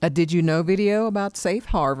a Did You Know video about Safe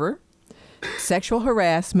Harbor, sexual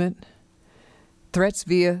harassment, threats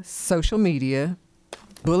via social media,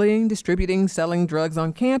 bullying, distributing, selling drugs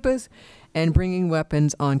on campus, and bringing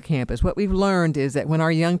weapons on campus. What we've learned is that when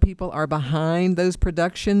our young people are behind those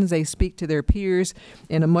productions, they speak to their peers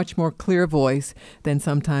in a much more clear voice than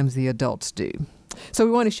sometimes the adults do. So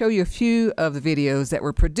we want to show you a few of the videos that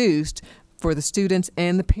were produced for the students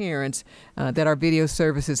and the parents that our video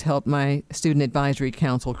services helped my Student Advisory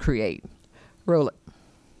Council create. Roll it.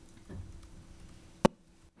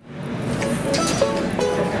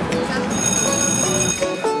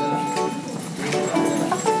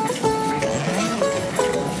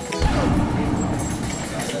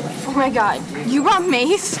 Oh my God, you brought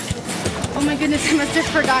mace? Oh my goodness, I must have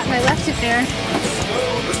forgotten I left it there.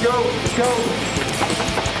 Let's go, let's go.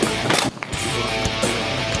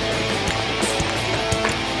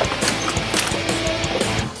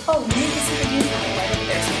 Oh, maybe this is the right over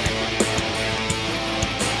there.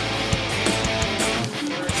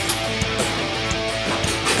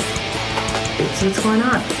 So what's going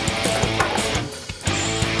on?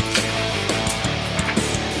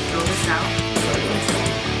 Throw this out.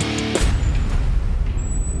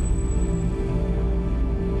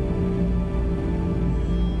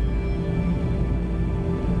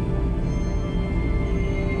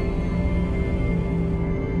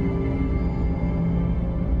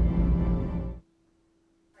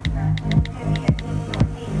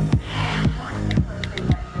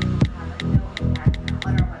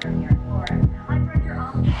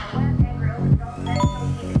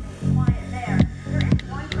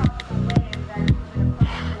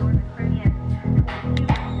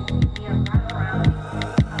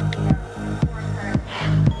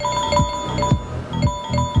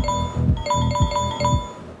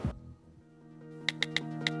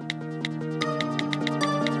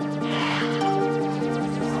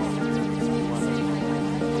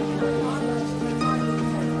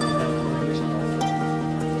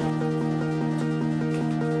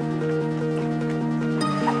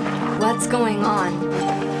 What's going on?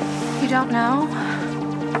 You don't know?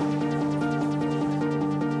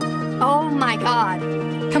 Oh my God.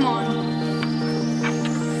 Come on.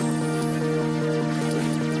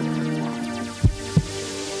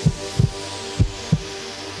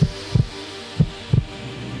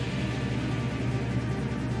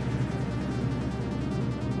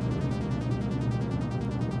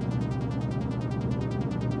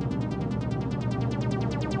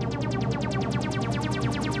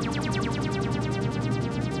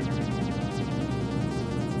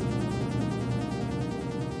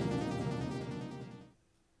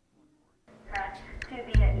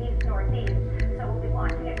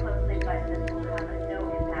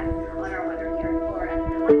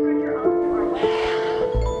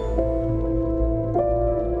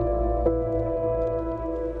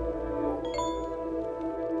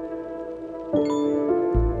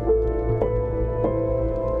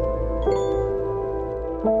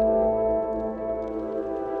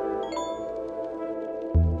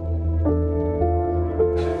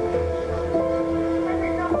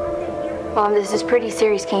 Mom, this is pretty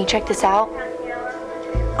serious. Can you check this out?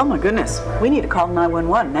 Oh my goodness, we need to call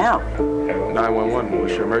 911 now. 911,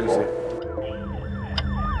 what's your emergency?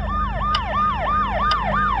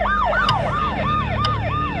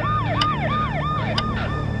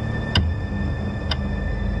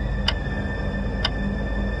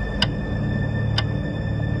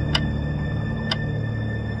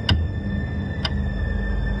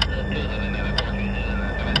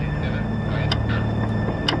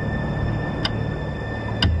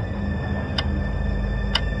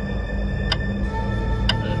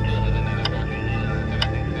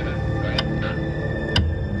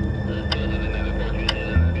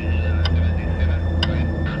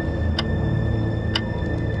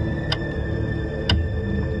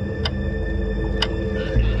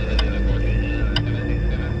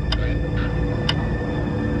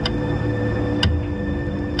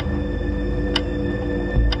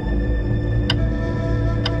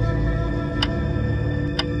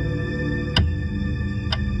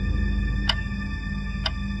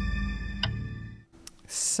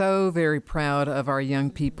 So very proud of our young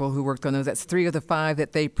people who worked on those. That's 3 of the 5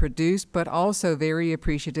 that they produced, but also very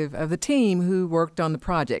appreciative of the team who worked on the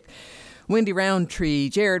project. Wendy Roundtree,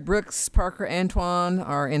 Jared Brooks, Parker Antoine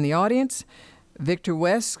are in the audience. Victor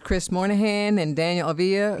West, Chris Moynihan, and Daniel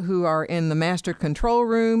Avila, who are in the master control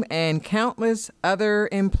room, and countless other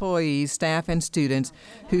employees, staff, and students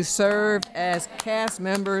who served as cast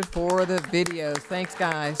members for the videos. Thanks,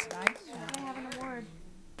 guys.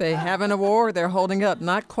 They have an award they're holding up.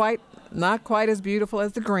 Not quite as beautiful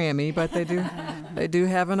as the Grammy, but they do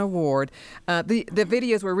have an award. The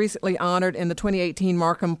videos were recently honored in the 2018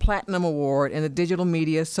 Markham Platinum Award in the Digital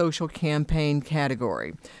Media Social Campaign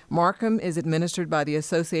category. Markham is administered by the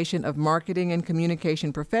Association of Marketing and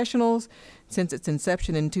Communication Professionals. Since its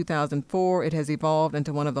inception in 2004, it has evolved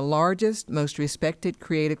into one of the largest, most respected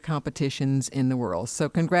creative competitions in the world. So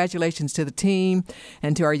congratulations to the team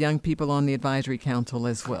and to our young people on the Advisory Council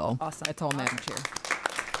as well. Awesome. That's all, Madam Chair.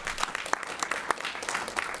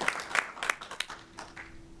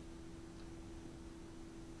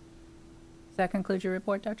 Does that conclude your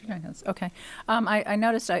report, Dr. Jenkins? Okay. I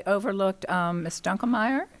noticed I overlooked Ms.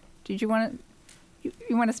 Dunkelmeyer. Did you want to?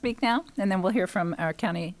 You want to speak now, and then we'll hear from our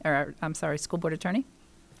school board attorney.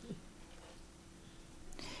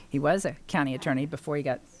 He was a county attorney before he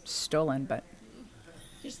got stolen, but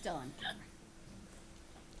You're still on camera.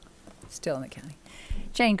 still in the county.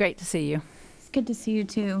 Jane, great to see you. It's good to see you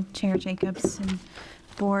too, Chair Jacobs and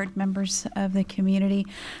board members of the community.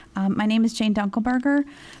 My name is Jane Dunkelberger.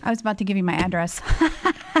 I was about to give you my address.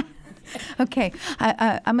 Okay,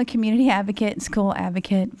 I'm a community advocate and school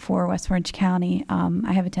advocate for West Orange County.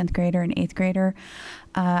 I have a 10th grader and 8th grader.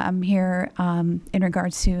 I'm here in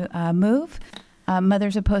regards to MOVE,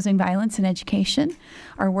 Mothers Opposing Violence in Education.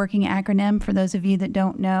 Our working acronym, for those of you that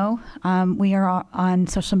don't know, we are on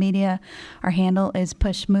social media. Our handle is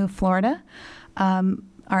Push Move Florida.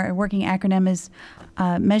 Our working acronym is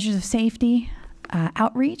Measures of Safety,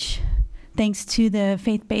 Outreach, thanks to the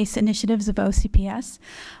faith-based initiatives of OCPS,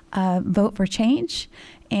 Vote for Change,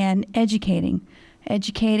 and educating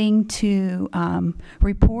to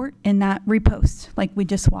report and not repost like we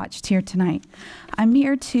just watched here tonight. I'm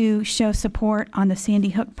here to show support on the Sandy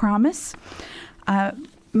Hook Promise.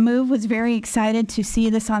 MOVE was very excited to see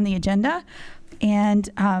this on the agenda, and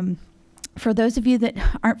for those of you that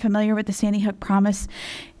aren't familiar with the Sandy Hook Promise,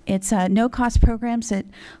 it's no-cost programs that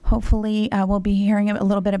hopefully we'll be hearing a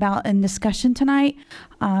little bit about in discussion tonight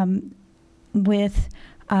with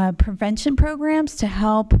prevention programs to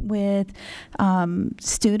help with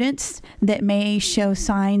students that may show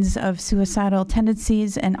signs of suicidal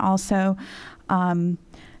tendencies, and also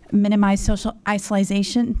minimize social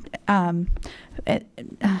isolation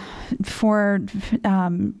for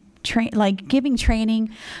like giving training,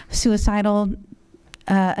 suicidal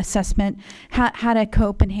assessment, how to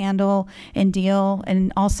cope and handle and deal,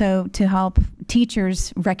 and also to help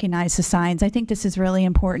teachers recognize the signs. I think this is really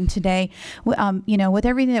important today. You know, with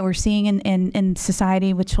everything that we're seeing in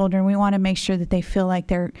society with children, we want to make sure that they feel like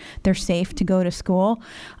they're safe to go to school.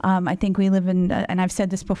 I think we live in, and I've said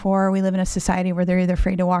this before, we live in a society where they're either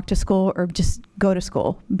afraid to walk to school or just go to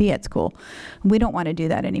school, be at school. We don't want to do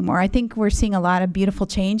that anymore. I think we're seeing a lot of beautiful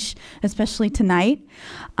change, especially tonight.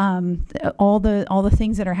 All the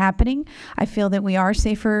things that are happening. I feel that we are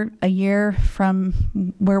safer a year from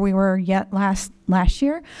where we were yet last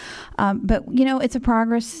year. But you know, it's a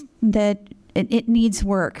progress that it needs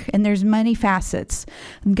work, and there's many facets.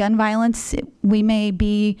 Gun violence, we may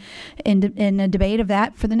be in a debate of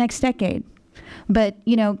that for the next decade. But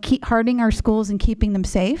you know, keep hardening our schools and keeping them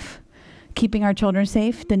safe, keeping our children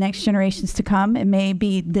safe, the next generations to come. It may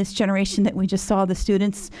be this generation that we just saw, the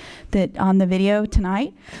students that on the video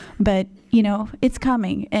tonight, but you know, it's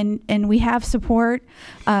coming, and we have support.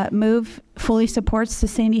 MOVE fully supports the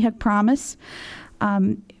Sandy Hook Promise.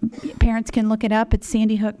 Parents can look it up at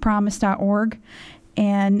sandyhookpromise.org.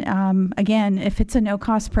 And again, if it's a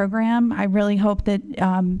no-cost program, I really hope that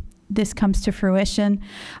this comes to fruition.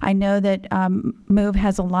 I know that MOVE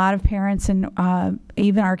has a lot of parents and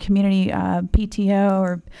even our community PTO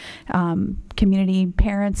or community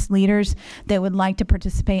parents, leaders that would like to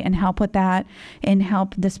participate and help with that and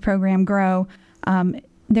help this program grow.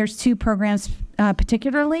 There's 2 programs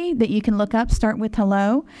particularly that you can look up. Start with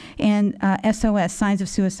Hello and SOS, Signs of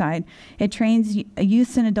Suicide. It trains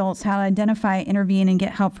youth and adults how to identify, intervene, and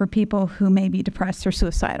get help for people who may be depressed or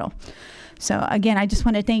suicidal. So again, I just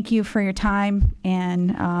want to thank you for your time,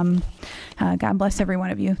 and God bless every one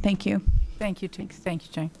of you. Thank you. Thank you, Tink. Thank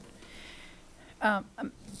you, Jane.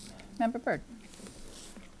 Member Byrd.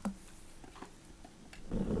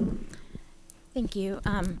 Thank you,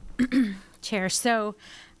 Chair. So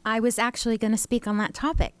I was actually going to speak on that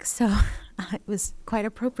topic, so it was quite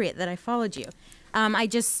appropriate that I followed you. I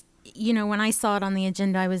just, you know, when I saw it on the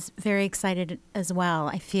agenda, I was very excited as well.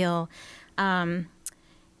 I feel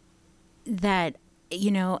that,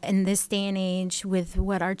 you know, in this day and age with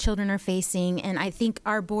what our children are facing, and I think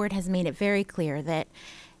our board has made it very clear that,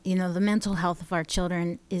 you know, the mental health of our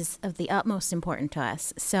children is of the utmost importance to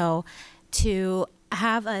us. So to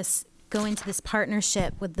have us go into this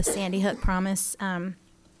partnership with the Sandy Hook Promise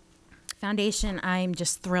Foundation, I'm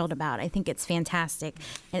just thrilled about. I think it's fantastic.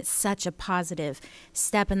 It's such a positive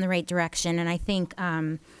step in the right direction, and I think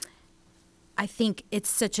it's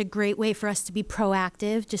such a great way for us to be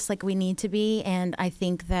proactive, just like we need to be. And I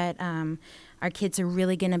think that our kids are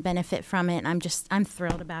really going to benefit from it. And I'm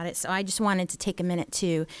thrilled about it. So I just wanted to take a minute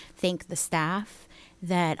to thank the staff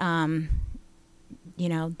that, you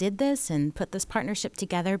know, did this and put this partnership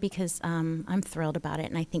together, because I'm thrilled about it.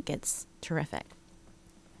 And I think it's terrific.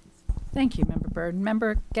 Thank you, Member Byrd.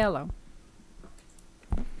 Member Gallo.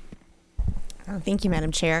 Oh, thank you,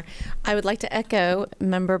 Madam Chair. I would like to echo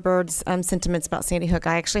Member Byrd's sentiments about Sandy Hook.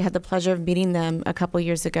 I actually had the pleasure of meeting them a couple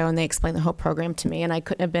years ago, and they explained the whole program to me, and I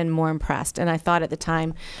couldn't have been more impressed. And I thought at the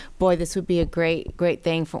time, boy, this would be a great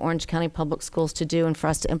thing for Orange County Public Schools to do and for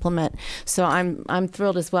us to implement. So I'm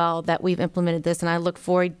thrilled as well that we've implemented this, and I look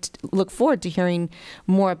forward to hearing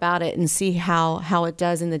more about it and see how it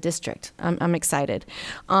does in the district. I'm excited.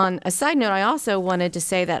 On a side note, I also wanted to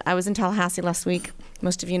say that I was in Tallahassee last week.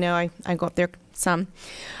 Most of you know I go up there some.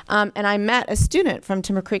 And I met a student from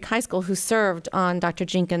Timber Creek High School who served on Dr.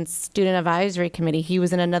 Jenkins' Student Advisory Committee. He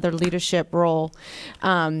was in another leadership role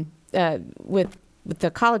with the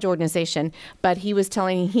college organization, but he was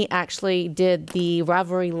telling me he actually did the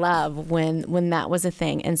Rivalry Love when that was a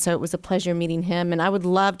thing. And so it was a pleasure meeting him. And I would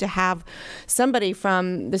love to have somebody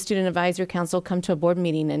from the Student Advisory Council come to a board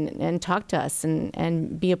meeting and talk to us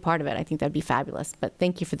and be a part of it. I think that'd be fabulous. But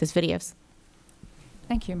thank you for these videos.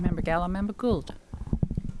 Thank you, Member Gallo. Member Gould.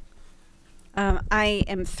 I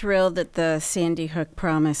am thrilled that the Sandy Hook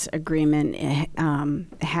Promise Agreement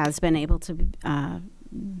has been able to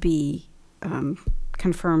be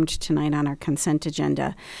confirmed tonight on our consent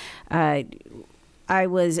agenda. I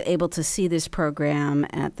was able to see this program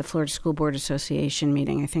at the Florida School Board Association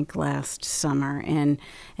meeting, I think last summer,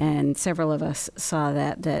 and several of us saw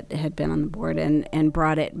that had been on the board and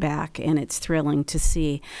brought it back, and it's thrilling to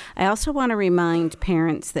see. I also want to remind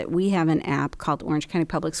parents that we have an app called Orange County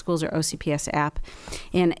Public Schools, or OCPS app,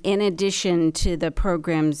 and in addition to the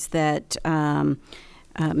programs that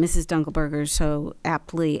Mrs. Dunkelberger so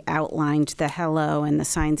aptly outlined, the Hello and the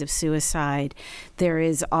Signs of Suicide, there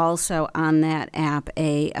is also on that app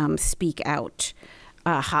a Speak Out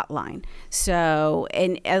hotline. So,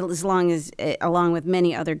 and along with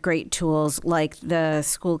many other great tools like the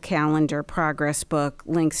school calendar, progress book,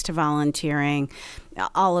 links to volunteering,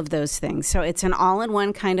 all of those things. So it's an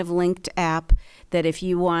all-in-one kind of linked app that if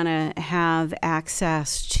you want to have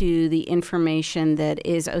access to the information that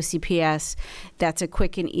is OCPS, that's a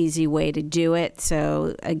quick and easy way to do it.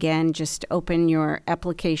 So again, just open your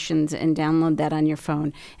applications and download that on your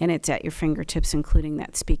phone, and it's at your fingertips, including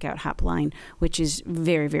that Speak Out hotline, which is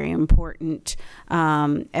very, very important.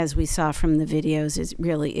 As we saw from the videos, it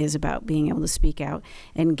really is about being able to speak out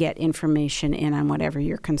and get information in on whatever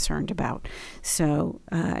you're concerned about. So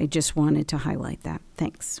I just wanted to highlight that.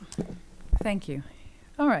 Thanks. Thank you.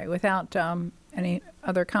 All right, without any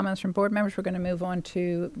other comments from board members, we're going to move on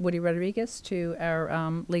to Woody Rodriguez to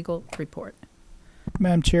our legal report.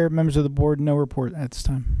 Madam Chair, members of the board, no report at this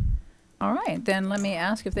time. All right, then let me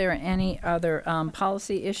ask if there are any other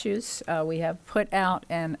policy issues. We have put out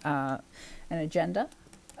an agenda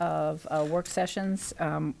of work sessions.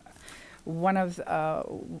 One of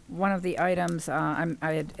the items I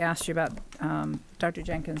had asked you about, Dr.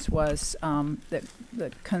 Jenkins, was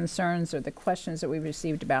the concerns or the questions that we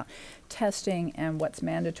received about testing and what's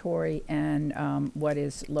mandatory and what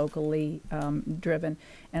is locally driven.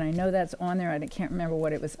 And I know that's on there. I can't remember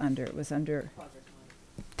what it was under. It was under.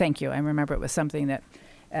 Thank you. I remember it was something that,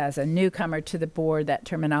 as a newcomer to the board, that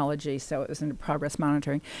terminology. So it was under progress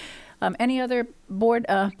monitoring. Any other board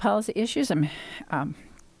policy issues? Go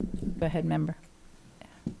ahead, member.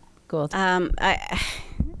 Gould.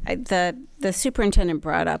 The superintendent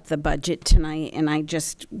brought up the budget tonight, and I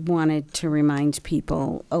just wanted to remind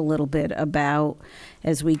people a little bit about,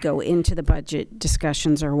 as we go into the budget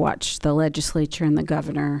discussions or watch the legislature and the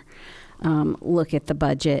governor look at the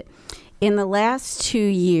budget. In the last 2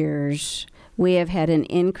 years, we have had an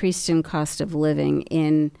increase in cost of living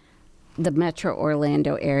in the Metro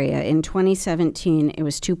Orlando area. In 2017, it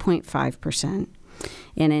was 2.5%.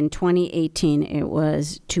 And in 2018, it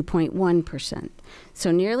was 2.1%.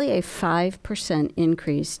 So nearly a 5%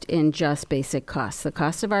 increase in just basic costs. The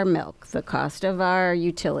cost of our milk, the cost of our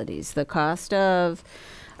utilities, the cost of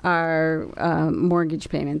our mortgage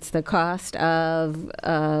payments, the cost of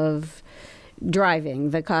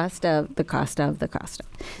driving, the cost of.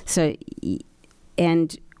 So,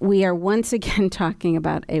 and we are once again talking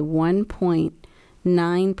about a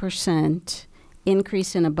 1.9%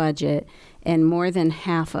 increase in a budget, and more than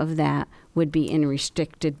half of that would be in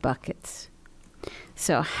restricted buckets.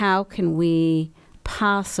 So how can we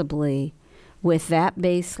possibly, with that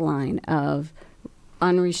baseline of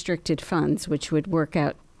unrestricted funds, which would work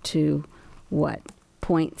out to what,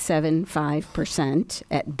 0.75%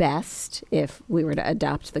 at best if we were to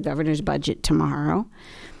adopt the governor's budget tomorrow,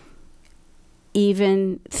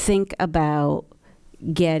 even think about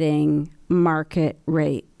getting market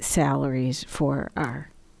rate salaries for our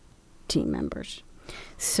team members.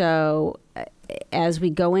 So as we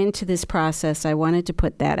go into this process, I wanted to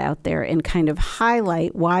put that out there and kind of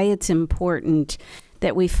highlight why it's important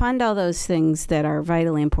that we fund all those things that are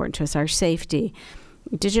vitally important to us, our safety.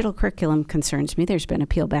 Digital curriculum concerns me. There's been a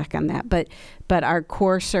peel back on that, but our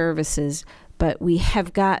core services, but we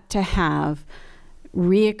have got to have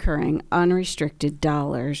reoccurring unrestricted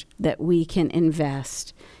dollars that we can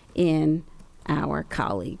invest in our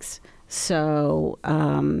colleagues. So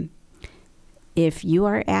if you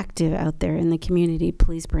are active out there in the community,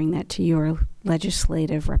 please bring that to your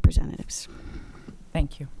legislative representatives.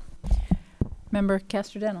 Thank you. Member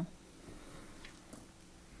Castor-Dental.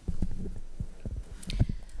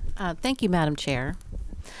 Thank you, Madam Chair.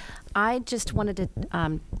 I just wanted to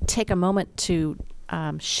take a moment to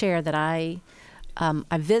share that I've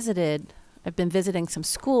been visiting some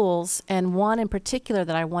schools, and one in particular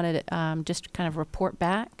that I wanted to just kind of report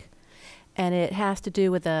back. And it has to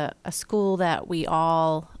do with a school that we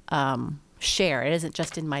all share. It isn't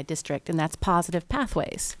just in my district, and that's Positive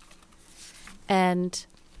Pathways. And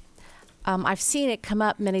I've seen it come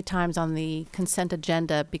up many times on the consent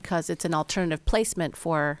agenda because it's an alternative placement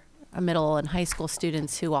for middle and high school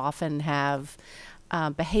students who often have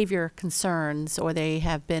behavior concerns, or they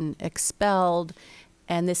have been expelled.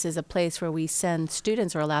 And this is a place where we send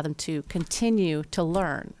students or allow them to continue to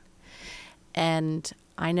learn. And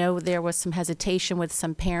I know there was some hesitation with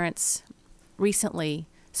some parents recently,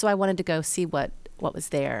 so I wanted to go see what was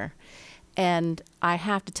there. And I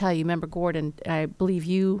have to tell you, Member Gordon, I believe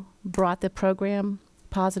you brought the program,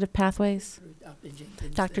 Positive Pathways?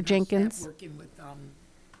 Dr. Jenkins. Working with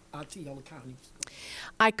Osceola County School.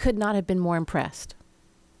 I could not have been more impressed.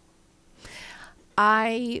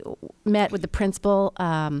 I met with the principal,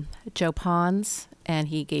 Joe Pons, and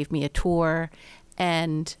he gave me a tour,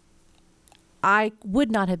 and I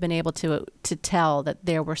would not have been able to tell that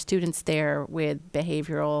there were students there with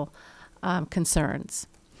behavioral concerns.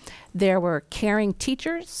 There were caring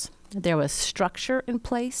teachers. There was structure in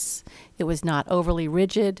place. It was not overly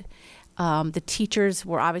rigid. The teachers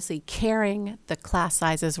were obviously caring. The class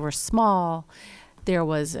sizes were small. There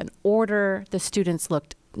was an order. The students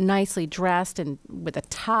looked nicely dressed and with a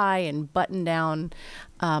tie and button-down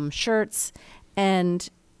shirts. And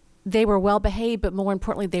they were well behaved, but more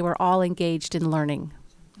importantly, they were all engaged in learning.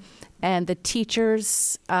 And the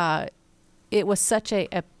teachers, it was such a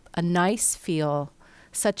nice feel,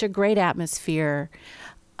 such a great atmosphere.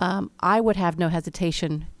 I would have no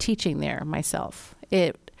hesitation teaching there myself.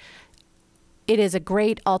 It is a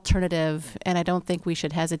great alternative, and I don't think we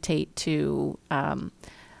should hesitate to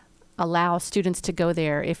allow students to go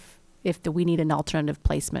there if we need an alternative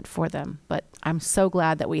placement for them. But I'm so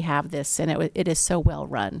glad that we have this, and it is so well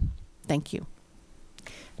run. Thank you.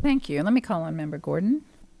 Thank you. Let me call on Member Gordon.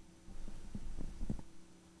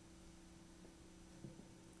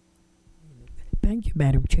 Thank you,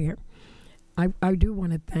 Madam Chair. I do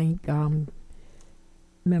want to thank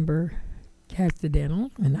Member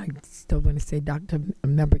Castellanos, and I still want to say Dr.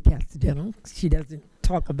 Member Castellanos. She doesn't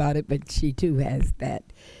talk about it, but she too has that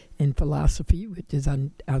in philosophy, which is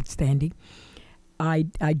outstanding. I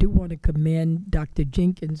do want to commend Dr.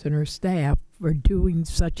 Jenkins and her staff for doing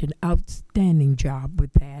such an outstanding job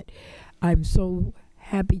with that. I'm so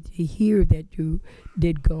happy to hear that you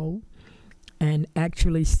did go and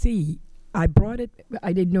actually see. I brought it,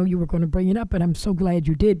 I didn't know you were going to bring it up, but I'm so glad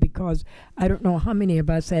you did, because I don't know how many of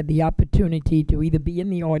us had the opportunity to either be in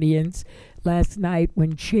the audience last night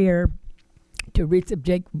when Chair Teresa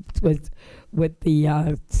Jacobs was with the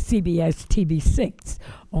CBS TV6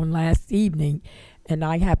 on last evening, and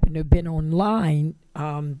I happened to have been online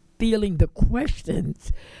feeling the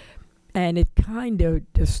questions, and it kind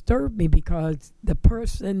of disturbed me because the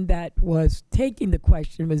person that was taking the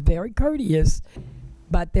question was very courteous,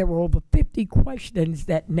 but there were over 50 questions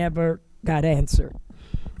that never got answered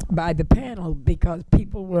by the panel because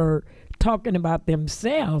people were talking about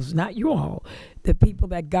themselves, not you all. The people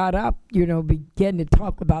that got up, began to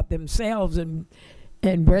talk about themselves and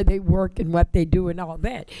where they work and what they do and all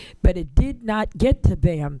that. But it did not get to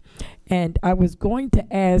them. And I was going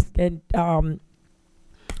to ask, and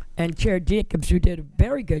Chair Jacobs, you did a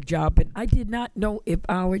very good job, but I did not know if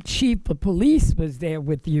our chief of police was there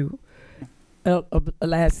with you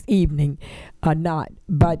last evening or not.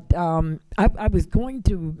 But I was going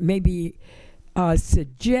to maybe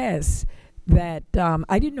suggest that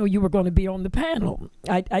I didn't know you were going to be on the panel.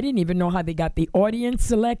 I didn't even know how they got the audience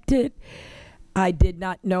selected. I did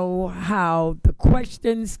not know how the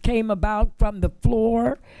questions came about from the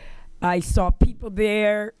floor. I saw people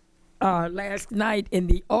there last night in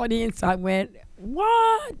the audience. I went,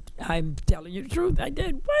 what? I'm telling you the truth, I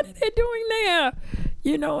did. What are they doing there?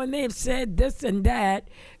 And they've said this and that,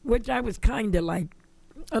 which I was kind of like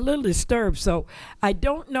a little disturbed. So I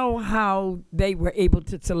don't know how they were able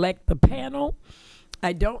to select the panel.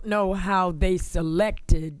 I don't know how they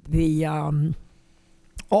selected the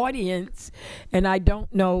audience, and I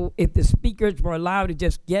don't know if the speakers were allowed to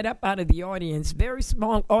just get up out of the audience, very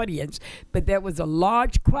small audience, but there was a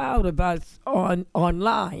large crowd of us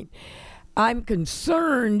online. I'm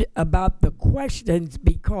concerned about the questions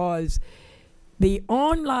because the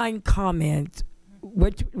online comments,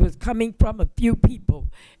 which was coming from a few people,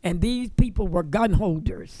 and these people were gun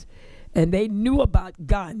holders, and they knew about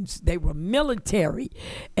guns. They were military,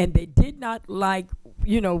 and they did not like,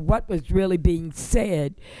 what was really being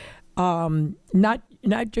said. Not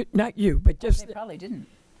you, but just they probably didn't.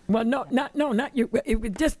 Well, not you. It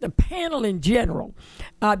was just the panel in general.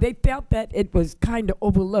 They felt that it was kind of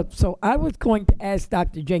overlooked. So I was going to ask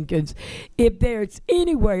Dr. Jenkins if there's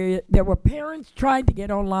anywhere, there were parents trying to get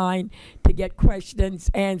online to get questions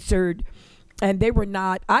answered, and they were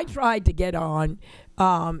not. I tried to get on,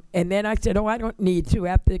 and then I said, I don't need to.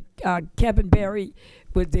 After Kevin Berry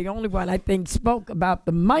was the only one, I think, spoke about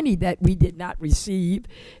the money that we did not receive.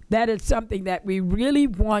 That is something that we really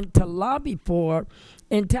want to lobby for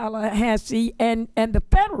in Tallahassee and the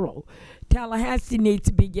federal. Tallahassee needs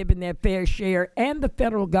to be given their fair share, and the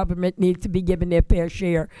federal government needs to be given their fair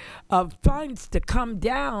share of funds to come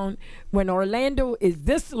down when Orlando is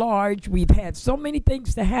this large. We've had so many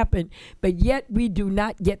things to happen, but yet we do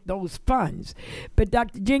not get those funds. But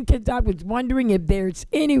Dr. Jenkins, I was wondering if there's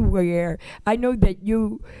anywhere, I know that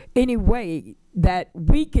that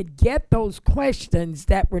we could get those questions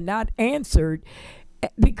that were not answered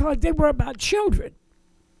because they were about children.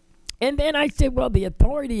 And then I said, well, the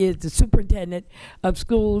authority is the superintendent of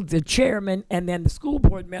schools, the chairman, and then the school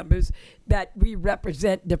board members that we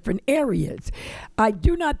represent different areas. I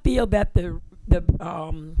do not feel that the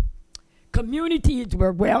communities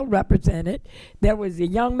were well represented. There was a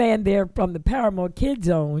young man there from the Paramore Kids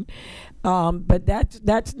Zone, but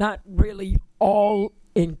that's not really all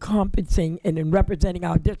encompassing and in representing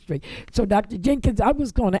our district. So Dr. Jenkins, I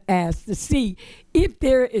was going to ask to see if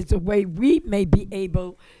there is a way we may be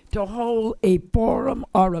able to hold a forum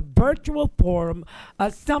or a virtual forum or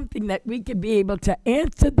something that we could be able to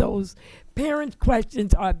answer those parents'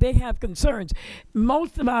 questions or they have concerns.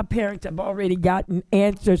 Most of our parents have already gotten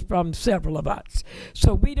answers from several of us.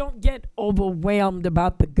 So we don't get overwhelmed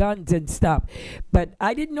about the guns and stuff. But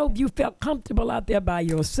I didn't know if you felt comfortable out there by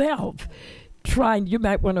yourself trying. You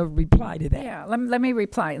might want to reply to that. Yeah, let me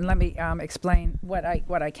reply and let me explain what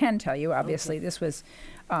I can tell you. Obviously, this was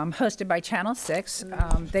hosted by Channel 6.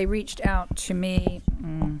 They reached out to me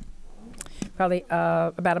probably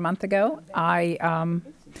about a month ago.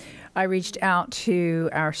 I reached out to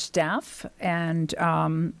our staff, and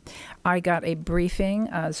I got a briefing.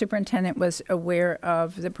 The superintendent was aware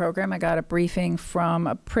of the program. I got a briefing from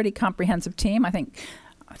a pretty comprehensive team. I think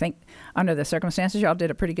under the circumstances, y'all did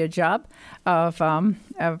a pretty good job of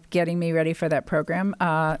getting me ready for that program.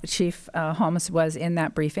 Chief Holmes was in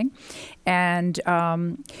that briefing. And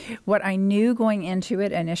what I knew going into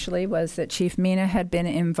it initially was that Chief Mina had been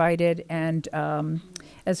invited, and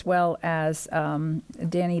as well as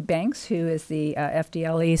Danny Banks, who is the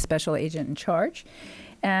FDLE special agent in charge.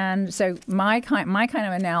 And so my kind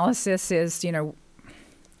of analysis is,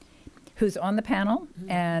 who's on the panel,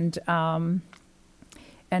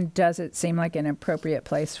 and does it seem like an appropriate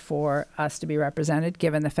place for us to be represented,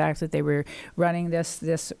 given the fact that they were running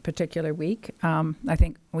this particular week? I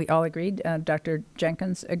think we all agreed. Dr.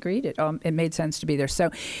 Jenkins agreed. It made sense to be there.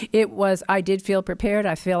 So I did feel prepared.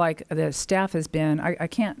 I feel like the staff has been, I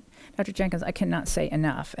can't, Dr. Jenkins, I cannot say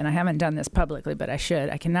enough, and I haven't done this publicly, but I should.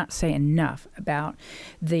 I cannot say enough about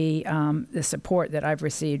the support that I've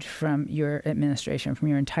received from your administration, from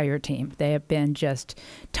your entire team. They have been just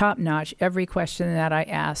top-notch. Every question that I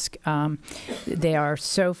ask, they are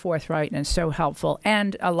so forthright and so helpful,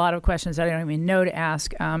 and a lot of questions that I don't even know to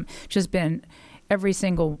ask. Just been every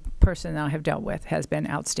single person that I have dealt with has been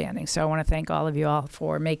outstanding. So I want to thank all of you all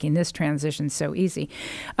for making this transition so easy.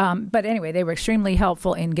 But anyway, they were extremely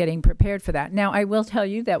helpful in getting prepared for that. Now, I will tell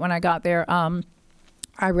you that when I got there,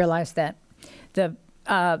 I realized that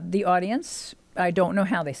the audience, I don't know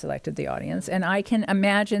how they selected the audience, and I can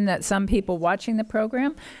imagine that some people watching the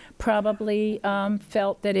program probably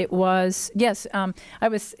felt that it was,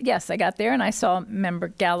 I got there and I saw Member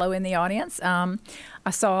Gallo in the audience. I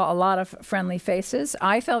saw a lot of friendly faces.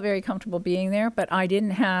 I felt very comfortable being there, but I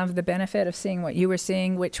didn't have the benefit of seeing what you were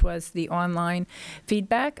seeing, which was the online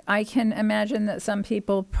feedback. I can imagine that some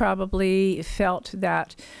people probably felt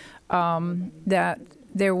that that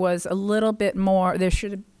there was a little bit more, there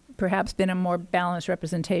should have perhaps been a more balanced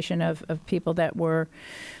representation of people that were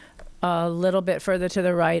a little bit further to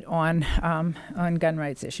the right on gun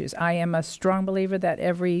rights issues. I am a strong believer that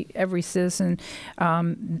every citizen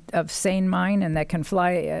of sane mind and that can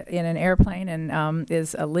fly in an airplane and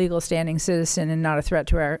is a legal standing citizen and not a threat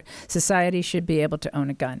to our society should be able to own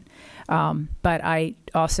a gun. But I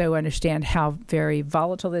also understand how very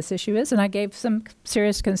volatile this issue is, and I gave some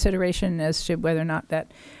serious consideration as to whether or not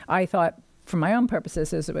that I thought, for my own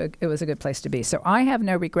purposes, it was a good place to be. So I have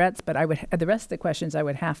no regrets, but the rest of the questions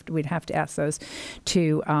we'd have to ask those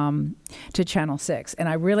to Channel 6. And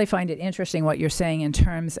I really find it interesting what you're saying in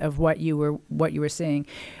terms of what you were seeing.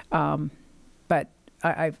 But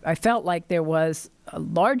I felt like there was a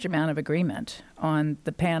large amount of agreement on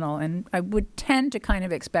the panel, and I would tend to kind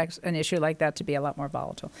of expect an issue like that to be a lot more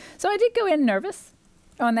volatile. So I did go in nervous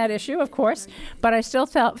on that issue, of course, but I still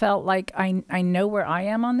felt like I know where I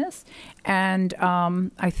am on this, and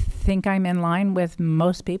I think I'm in line with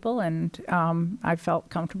most people, and I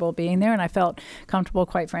felt comfortable being there, and I felt comfortable,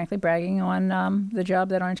 quite frankly, bragging on the job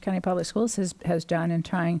that Orange County Public Schools has done in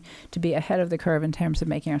trying to be ahead of the curve in terms of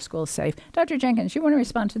making our schools safe. Dr. Jenkins, you want to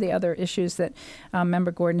respond to the other issues that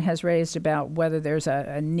Member Gordon has raised about whether there's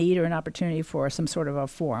a need or an opportunity for some sort of a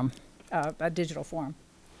forum, a digital forum?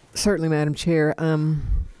 Certainly, Madam Chair.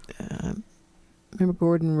 Member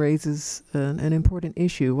Gordon raises an important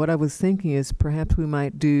issue. What I was thinking is perhaps we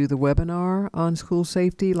might do the webinar on school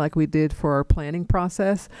safety like we did for our planning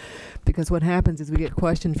process, because what happens is we get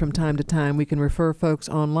questions from time to time. We can refer folks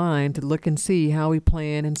online to look and see how we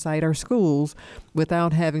plan and cite our schools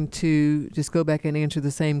without having to just go back and answer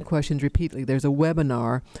the same questions repeatedly. There's a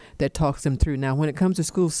webinar that talks them through. Now, when it comes to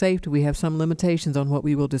school safety, we have some limitations on what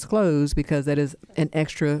we will disclose because that is an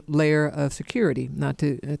extra layer of security, not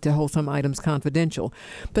to hold some items confidential.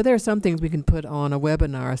 But there are some things we can put on a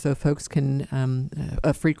webinar so folks can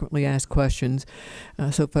frequently asked questions,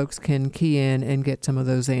 so folks can key in and get some of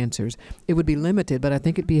those answers. It would be limited, but I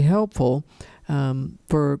think it'd be helpful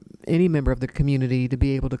for any member of the community to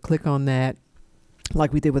be able to click on that,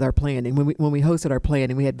 like we did with our planning. When we hosted our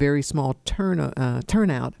planning, we had very small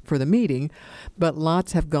turnout for the meeting, but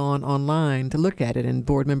lots have gone online to look at it, and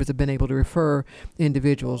board members have been able to refer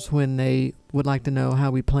individuals when they would like to know how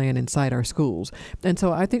we plan and cite our schools. And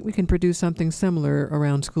so I think we can produce something similar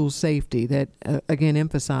around school safety that, again,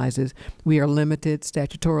 emphasizes we are limited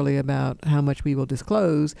statutorily about how much we will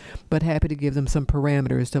disclose, but happy to give them some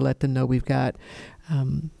parameters to let them know we've got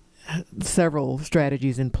several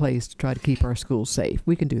strategies in place to try to keep our schools safe.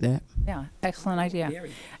 We can do that. Yeah, excellent idea.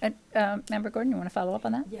 And Member Gordon, you want to follow up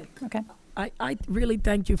on that? Yeah. Okay. I really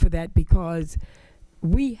thank you for that, because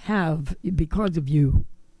we have, because of you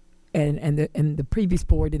and the previous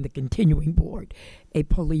board and the continuing board, a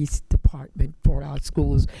police department for our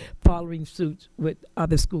schools, following suit with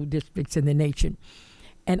other school districts in the nation.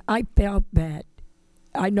 And I felt that,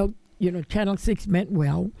 I know, Channel 6 meant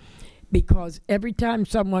well, because every time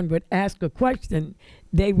someone would ask a question,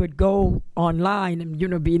 they would go online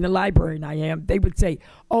and, being the librarian I am, they would say,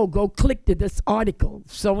 oh, go click to this article.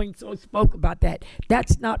 So-and-so spoke about that.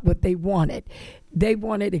 That's not what they wanted. They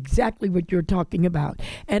wanted exactly what you're talking about.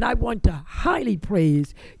 And I want to highly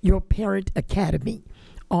praise your Parent Academy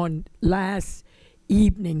on last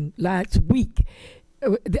week.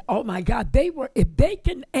 Oh my God, if they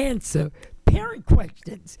can answer parent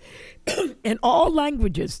questions in all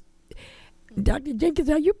languages. Dr. Jenkins,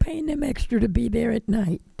 are you paying them extra to be there at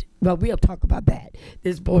night? Well, we'll talk about that.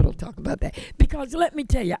 This board will talk about that. Because let me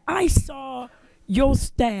tell you, I saw your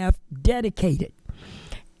staff dedicated,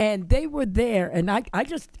 and they were there, and I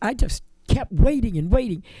just kept waiting and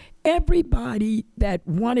waiting. Everybody that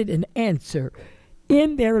wanted an answer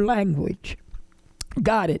in their language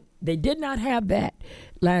got it. They did not have that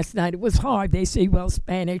last night. It was hard. They say, well,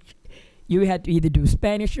 Spanish. You had to either do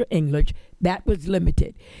Spanish or English. That was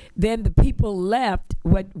limited. Then the people left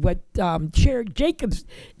what Chair Jacobs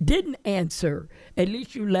didn't answer. At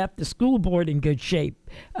least you left the school board in good shape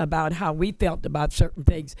about how we felt about certain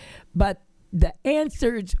things. But the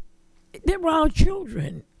answers, they were our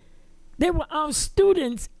children. They were our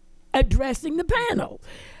students addressing the panel.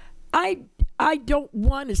 I don't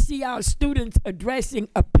want to see our students addressing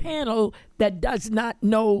a panel that does not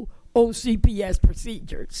know OCPS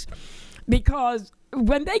procedures. Because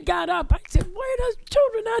when they got up, I said, where are those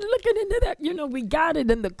children not looking into that? We got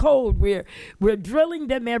it in the code. We're drilling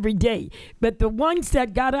them every day. But the ones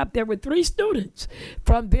that got up, there were 3 students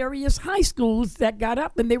from various high schools that got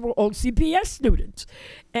up, and they were OCPS students.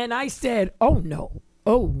 And I said, oh, no.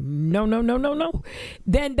 Oh, no.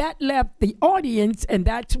 Then that left the audience, and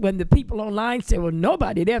that's when the people online said, well,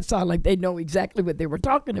 nobody there sounded like they know exactly what they were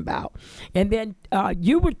talking about. And then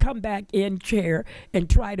you would come back in, Chair, and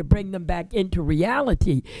try to bring them back into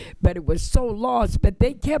reality, but it was so lost. But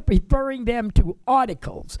they kept referring them to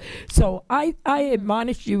articles. So I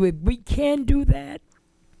admonish you, if we can do that,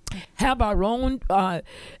 have our own,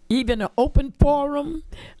 even an open forum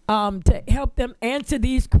to help them answer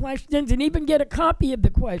these questions, and even get a copy of the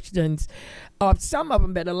questions of some of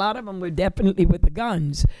them, but a lot of them were definitely with the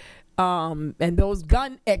guns. And those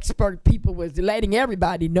gun expert people was letting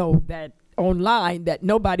everybody know that online that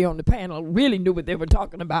nobody on the panel really knew what they were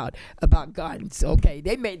talking about guns. Okay,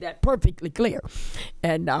 they made that perfectly clear.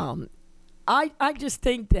 And I just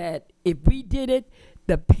think that if we did it,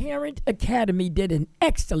 the Parent Academy did an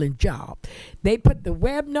excellent job. They put the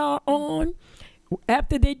webinar on.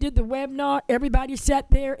 After they did the webinar, everybody sat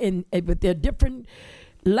there and with their different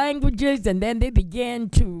languages, and then they began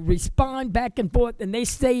to respond back and forth, and they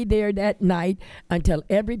stayed there that night until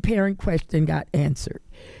every parent question got answered.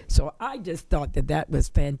 So I just thought that was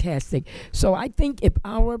fantastic. So I think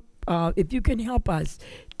if you can help us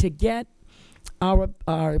to get our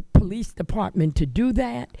police department to do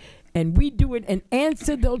that, and we do it and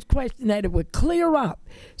answer those questions, that it would clear up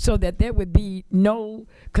so that there would be no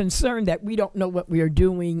concern that we don't know what we are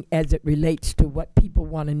doing as it relates to what people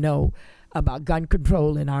want to know about gun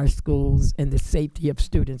control in our schools and the safety of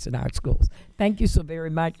students in our schools. Thank you so very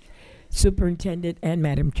much, Superintendent and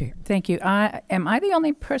Madam Chair. Thank you. Am I the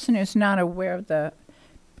only person who's not aware of the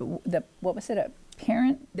what was it, a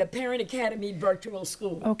parent? The Parent Academy virtual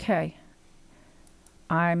school. Okay.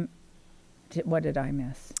 What did I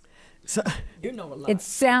miss? So, you know a lot. It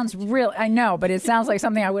sounds real. I know, but it sounds like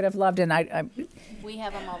something I would have loved, and we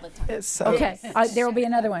have them all the time. Okay, there will be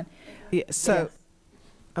another one. Yeah. So, yes.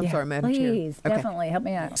 I'm sorry, Madam Chair. Please, definitely help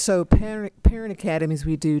me out. So, parent academies,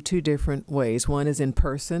 we do 2 different ways. One is in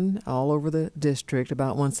person, all over the district.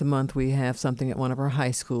 About once a month, we have something at one of our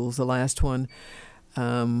high schools. The last one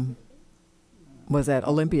was at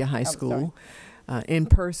Olympia High School. In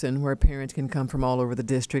person, where parents can come from all over the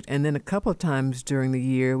district. And then a couple of times during the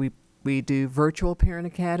year, we do virtual parent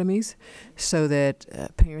academies so that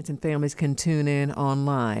parents and families can tune in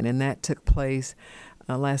online. And that took place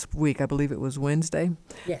last week. I believe it was Wednesday.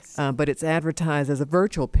 Yes. But it's advertised as a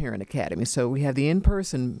virtual parent academy. So we have the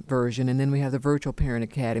in-person version, and then we have the virtual parent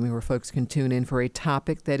academy where folks can tune in for a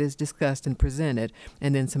topic that is discussed and presented,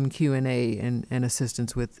 and then some Q&A and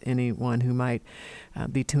assistance with anyone who might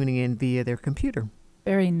be tuning in via their computer.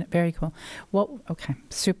 Very cool. Well, okay,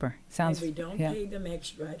 super. Sounds. And we don't pay them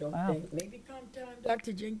extra, I don't think. Maybe come time,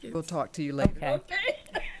 Dr. Jenkins. We'll talk to you later. Okay.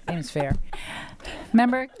 Seems fair.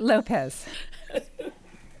 Member Lopez.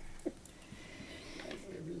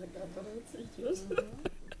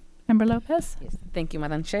 Member Lopez? Yes. Thank you,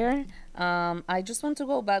 Madam Chair. I just want to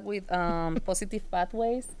go back with positive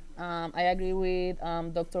pathways. I agree with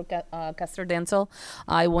Dr. Castor-Dental.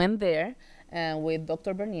 I went there with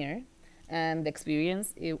Dr. Bernier, and the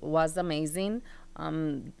experience, it was amazing.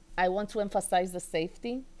 I want to emphasize the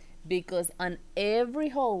safety, because on every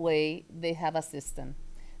hallway, they have assistant.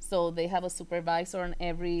 So they have a supervisor in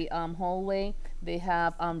every hallway. They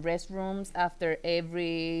have restrooms after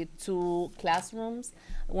every 2 classrooms.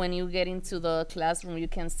 When you get into the classroom, you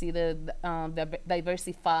can see the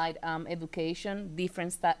diversified education,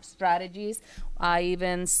 different strategies. I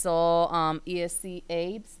even saw ESC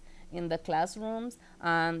aides in the classrooms,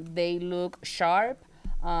 and they look sharp.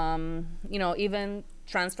 You know, even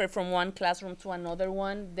transfer from one classroom to another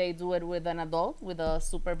one, they do it with an adult, with a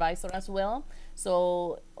supervisor as well.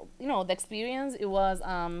 So, you know, the experience, it was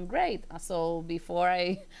great. So before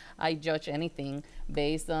I judge anything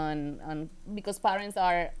based on, because parents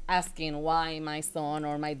are asking why my son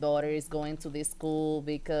or my daughter is going to this school,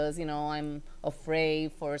 because, you know, I'm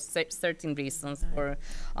afraid for certain reasons. Or,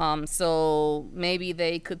 so maybe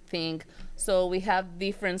they could think, so we have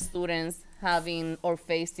different students having or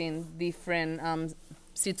facing different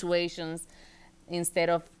situations. Instead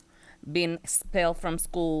of being expelled from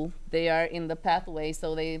school, they are in the pathway,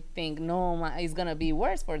 so they think, no, it's gonna be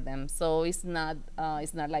worse for them. So it's not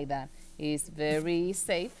like that. It's very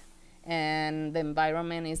safe, and the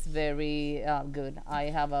environment is very good. I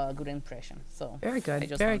have a good impression. So very good,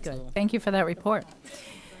 very good. Thank you for that report.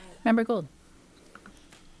 Member Gould.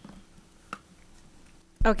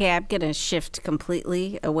 Okay, I'm gonna shift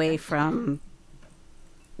completely away from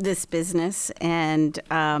this business and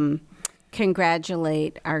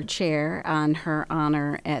congratulate our chair on her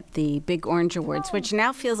honor at the Big Orange Awards, which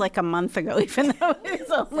now feels like a month ago, even though it was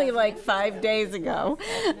only like 5 days ago.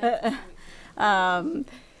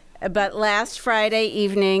 But last Friday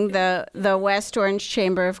evening, the West Orange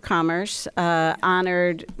Chamber of Commerce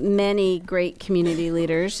honored many great community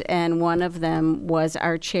leaders, and one of them was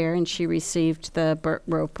our chair, and she received the Burt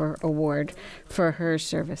Roper Award for her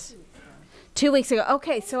service. 2 weeks ago.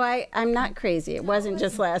 Okay, so I'm not crazy. It wasn't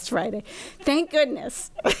just last Friday. Thank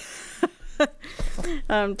goodness.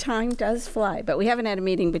 Time does fly, but we haven't had a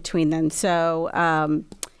meeting between then. So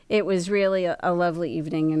it was really a lovely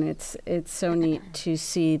evening, and it's so neat to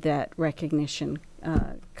see that recognition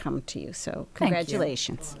come to you. So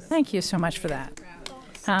congratulations. Thank you so much for that.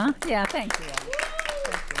 Huh? Yeah, thank you.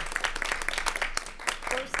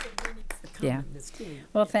 Yeah.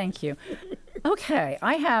 Well, thank you. Okay,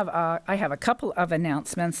 I have a couple of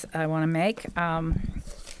announcements I want to make,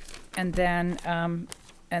 and then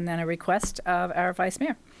a request of our vice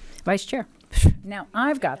chair. Now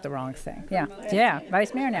I've got the wrong thing. Yeah,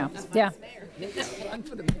 vice mayor now. Yeah.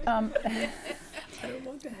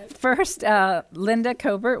 First, Linda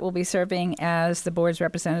Covert will be serving as the board's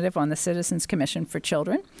representative on the Citizens Commission for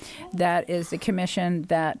Children. That is the commission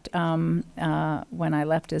that, when I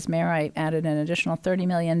left as mayor, I added an additional $30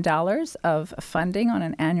 million of funding on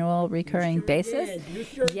an annual recurring basis.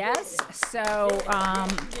 Yes, so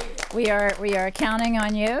we are counting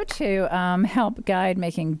on you to help guide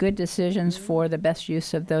making good decisions for the best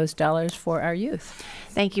use of those dollars for our youth.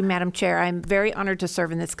 Thank you, Madam Chair. I'm very honored to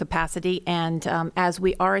serve in this capacity, and as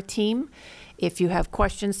we are a team, if you have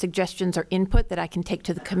questions, suggestions, or input that I can take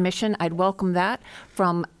to the commission, I'd welcome that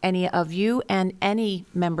from any of you and any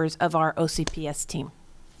members of our OCPS team.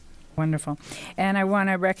 Wonderful. And I want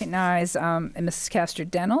to recognize Mrs.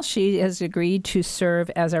 Castor-Dental. She has agreed to serve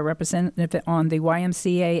as our representative on the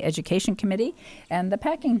YMCA Education Committee and the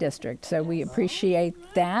Packing District. So we appreciate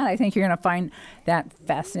that. I think you're going to find that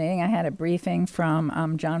fascinating. I had a briefing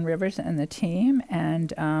from John Rivers and the team,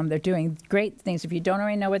 and they're doing great things. If you don't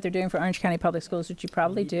already know what they're doing for Orange County Public Schools, which you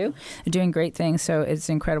probably do, they're doing great things. So it's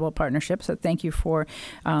an incredible partnership. So thank you for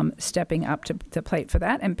stepping up to the plate for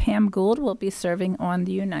that. And Pam Gould will be serving on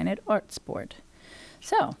the United Arts Board.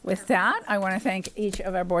 So with that, I want to thank each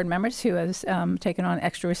of our board members who has taken on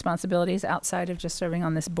extra responsibilities outside of just serving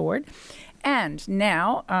on this board. And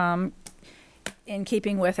now, in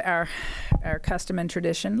keeping with our custom and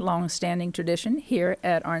tradition, long-standing tradition here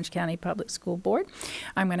at Orange County Public School Board,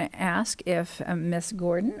 I'm going to ask if Miss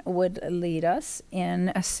Gordon would lead us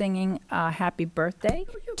in singing Happy Birthday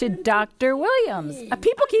to Dr. Williams.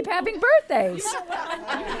 People keep having birthdays.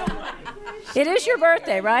 It is your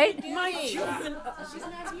birthday, right?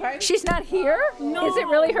 She's not here? No. Is it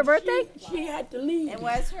really her birthday? She had to leave. It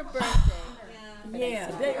was her birthday.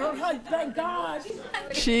 Yeah, thank God.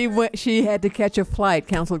 She had to catch a flight.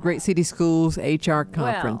 Council of Great City Schools HR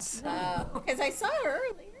conference. Because I saw her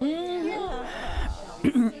earlier. Yeah. So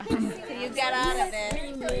you got out of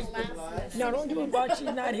it. No, don't do it while she's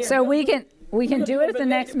not here. So we can do it at the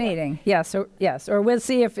next meeting. Yes, or we'll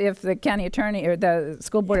see if the county attorney or the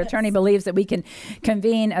school board attorney believes that we can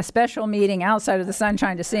convene a special meeting outside of the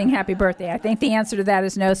sunshine to sing Happy Birthday. I think the answer to that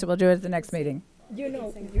is no, so we'll do it at the next meeting. You know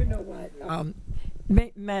what?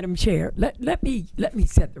 Madam Chair, let me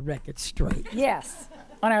set the record straight. Yes,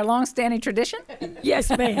 on our long-standing tradition. Yes,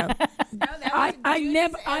 ma'am. I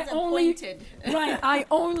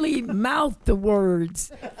only mouth the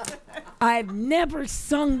words. I've never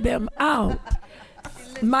sung them out.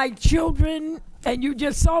 My children, and you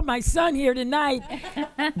just saw my son here tonight,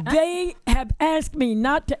 they have asked me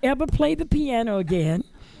not to ever play the piano again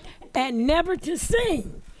and never to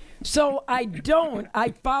sing. So I don't.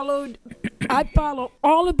 I follow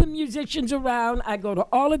all of the musicians around. I go to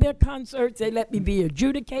all of their concerts. They let me be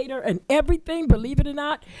adjudicator and everything, believe it or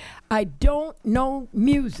not. I don't know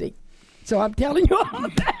music. So I'm telling you all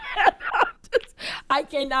that. I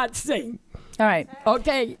cannot sing. All right.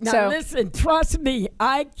 Okay. Now so, listen, trust me,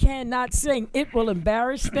 I cannot sing. It will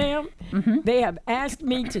embarrass them. They have asked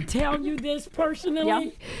me to tell you this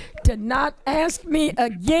personally, to not ask me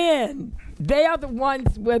again. They are the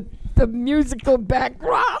ones with the musical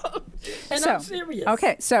background. And I'm serious.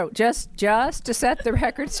 Okay, so just to set the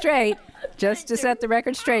record straight,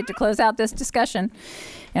 to close out this discussion,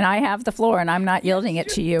 and I have the floor and I'm not yielding it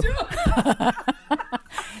to you.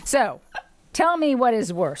 So, tell me what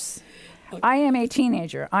is worse. I am a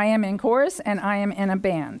teenager. I am in chorus and I am in a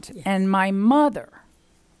band. Yes. And my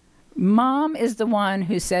mom is the one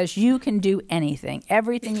who says you can do anything.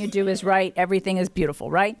 Everything you do is right. Everything is beautiful,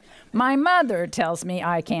 right? My mother tells me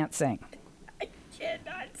I can't sing. I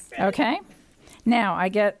cannot sing. Okay? Now, I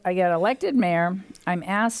get elected mayor. I'm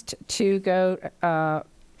asked to go,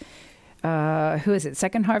 who is it,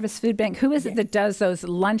 Second Harvest Food Bank? Who is it that does those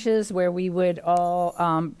lunches where we would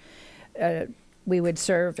all, we would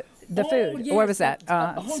serve the food? Yes, Where was that?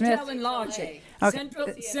 Hotel and Lodge. Okay.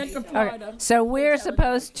 Central Florida. Okay. So we're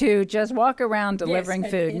supposed to just walk around delivering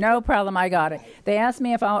food. No problem, I got it. They asked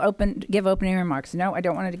me if I'll give opening remarks. No, I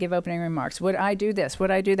don't want to give opening remarks. Would I do this? Would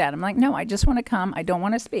I do that? I'm like, no, I just want to come. I don't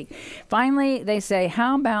want to speak. Finally, they say,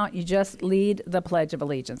 how about you just lead the Pledge of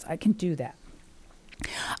Allegiance? I can do that.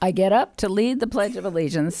 I get up to lead the Pledge of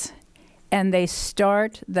Allegiance, and they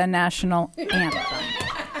start the national anthem.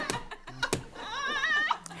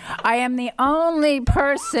 I am the only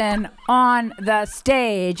person on the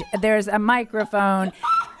stage. There's a microphone,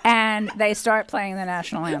 and they start playing the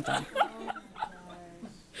national anthem.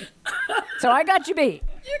 So I got you beat.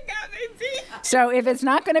 You got me beat. So if it's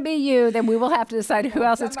not going to be you, then we will have to decide who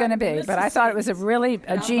else it's going to be. But I thought it was a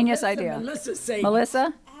genius idea.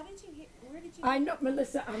 Melissa? I know,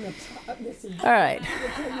 Melissa, I'm a listen. All right.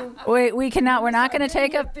 We cannot, we're not going to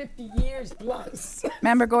take a 50 years plus.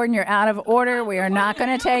 Member Gordon, you're out of order. We are not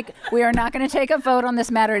going to take a vote on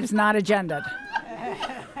this matter. It is not agenda'd.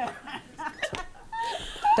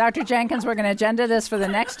 Dr. Jenkins, we're going to agenda this for the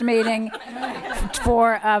next meeting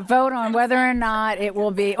for a vote on whether or not it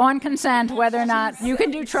will be on consent, whether or not you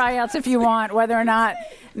can do tryouts if you want, whether or not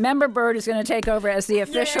Member Byrd is going to take over as the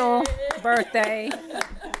official birthday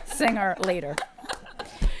singer leader.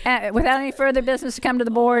 Without any further business to come to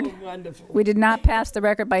the board, we did not pass the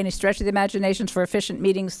record by any stretch of the imaginations for efficient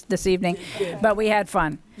meetings this evening, but we had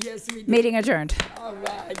fun. Yes, we did. Meeting adjourned. All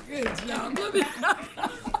right, good job.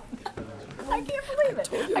 I can't believe it.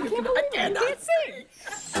 I can't believe it. I can't say